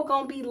these people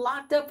going to be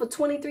locked up for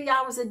 23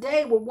 hours a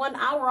day with 1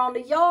 hour on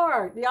the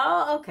yard.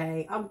 Y'all,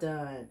 okay, I'm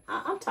done.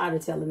 I'm tired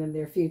of telling them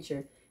their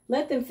future.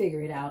 Let them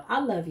figure it out.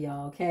 I love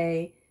y'all,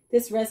 okay?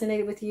 This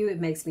resonated with you.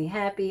 It makes me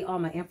happy. All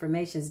my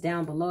information's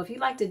down below. If you'd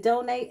like to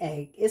donate,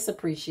 hey, it's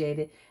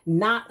appreciated.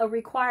 Not a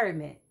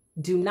requirement.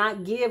 Do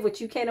not give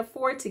what you can't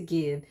afford to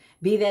give.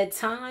 Be that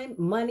time,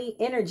 money,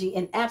 energy,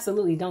 and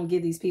absolutely don't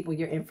give these people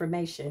your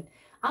information.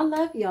 I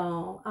love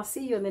y'all. I'll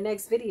see you in the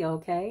next video,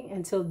 okay?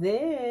 Until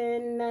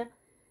then,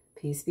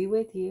 peace be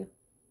with you.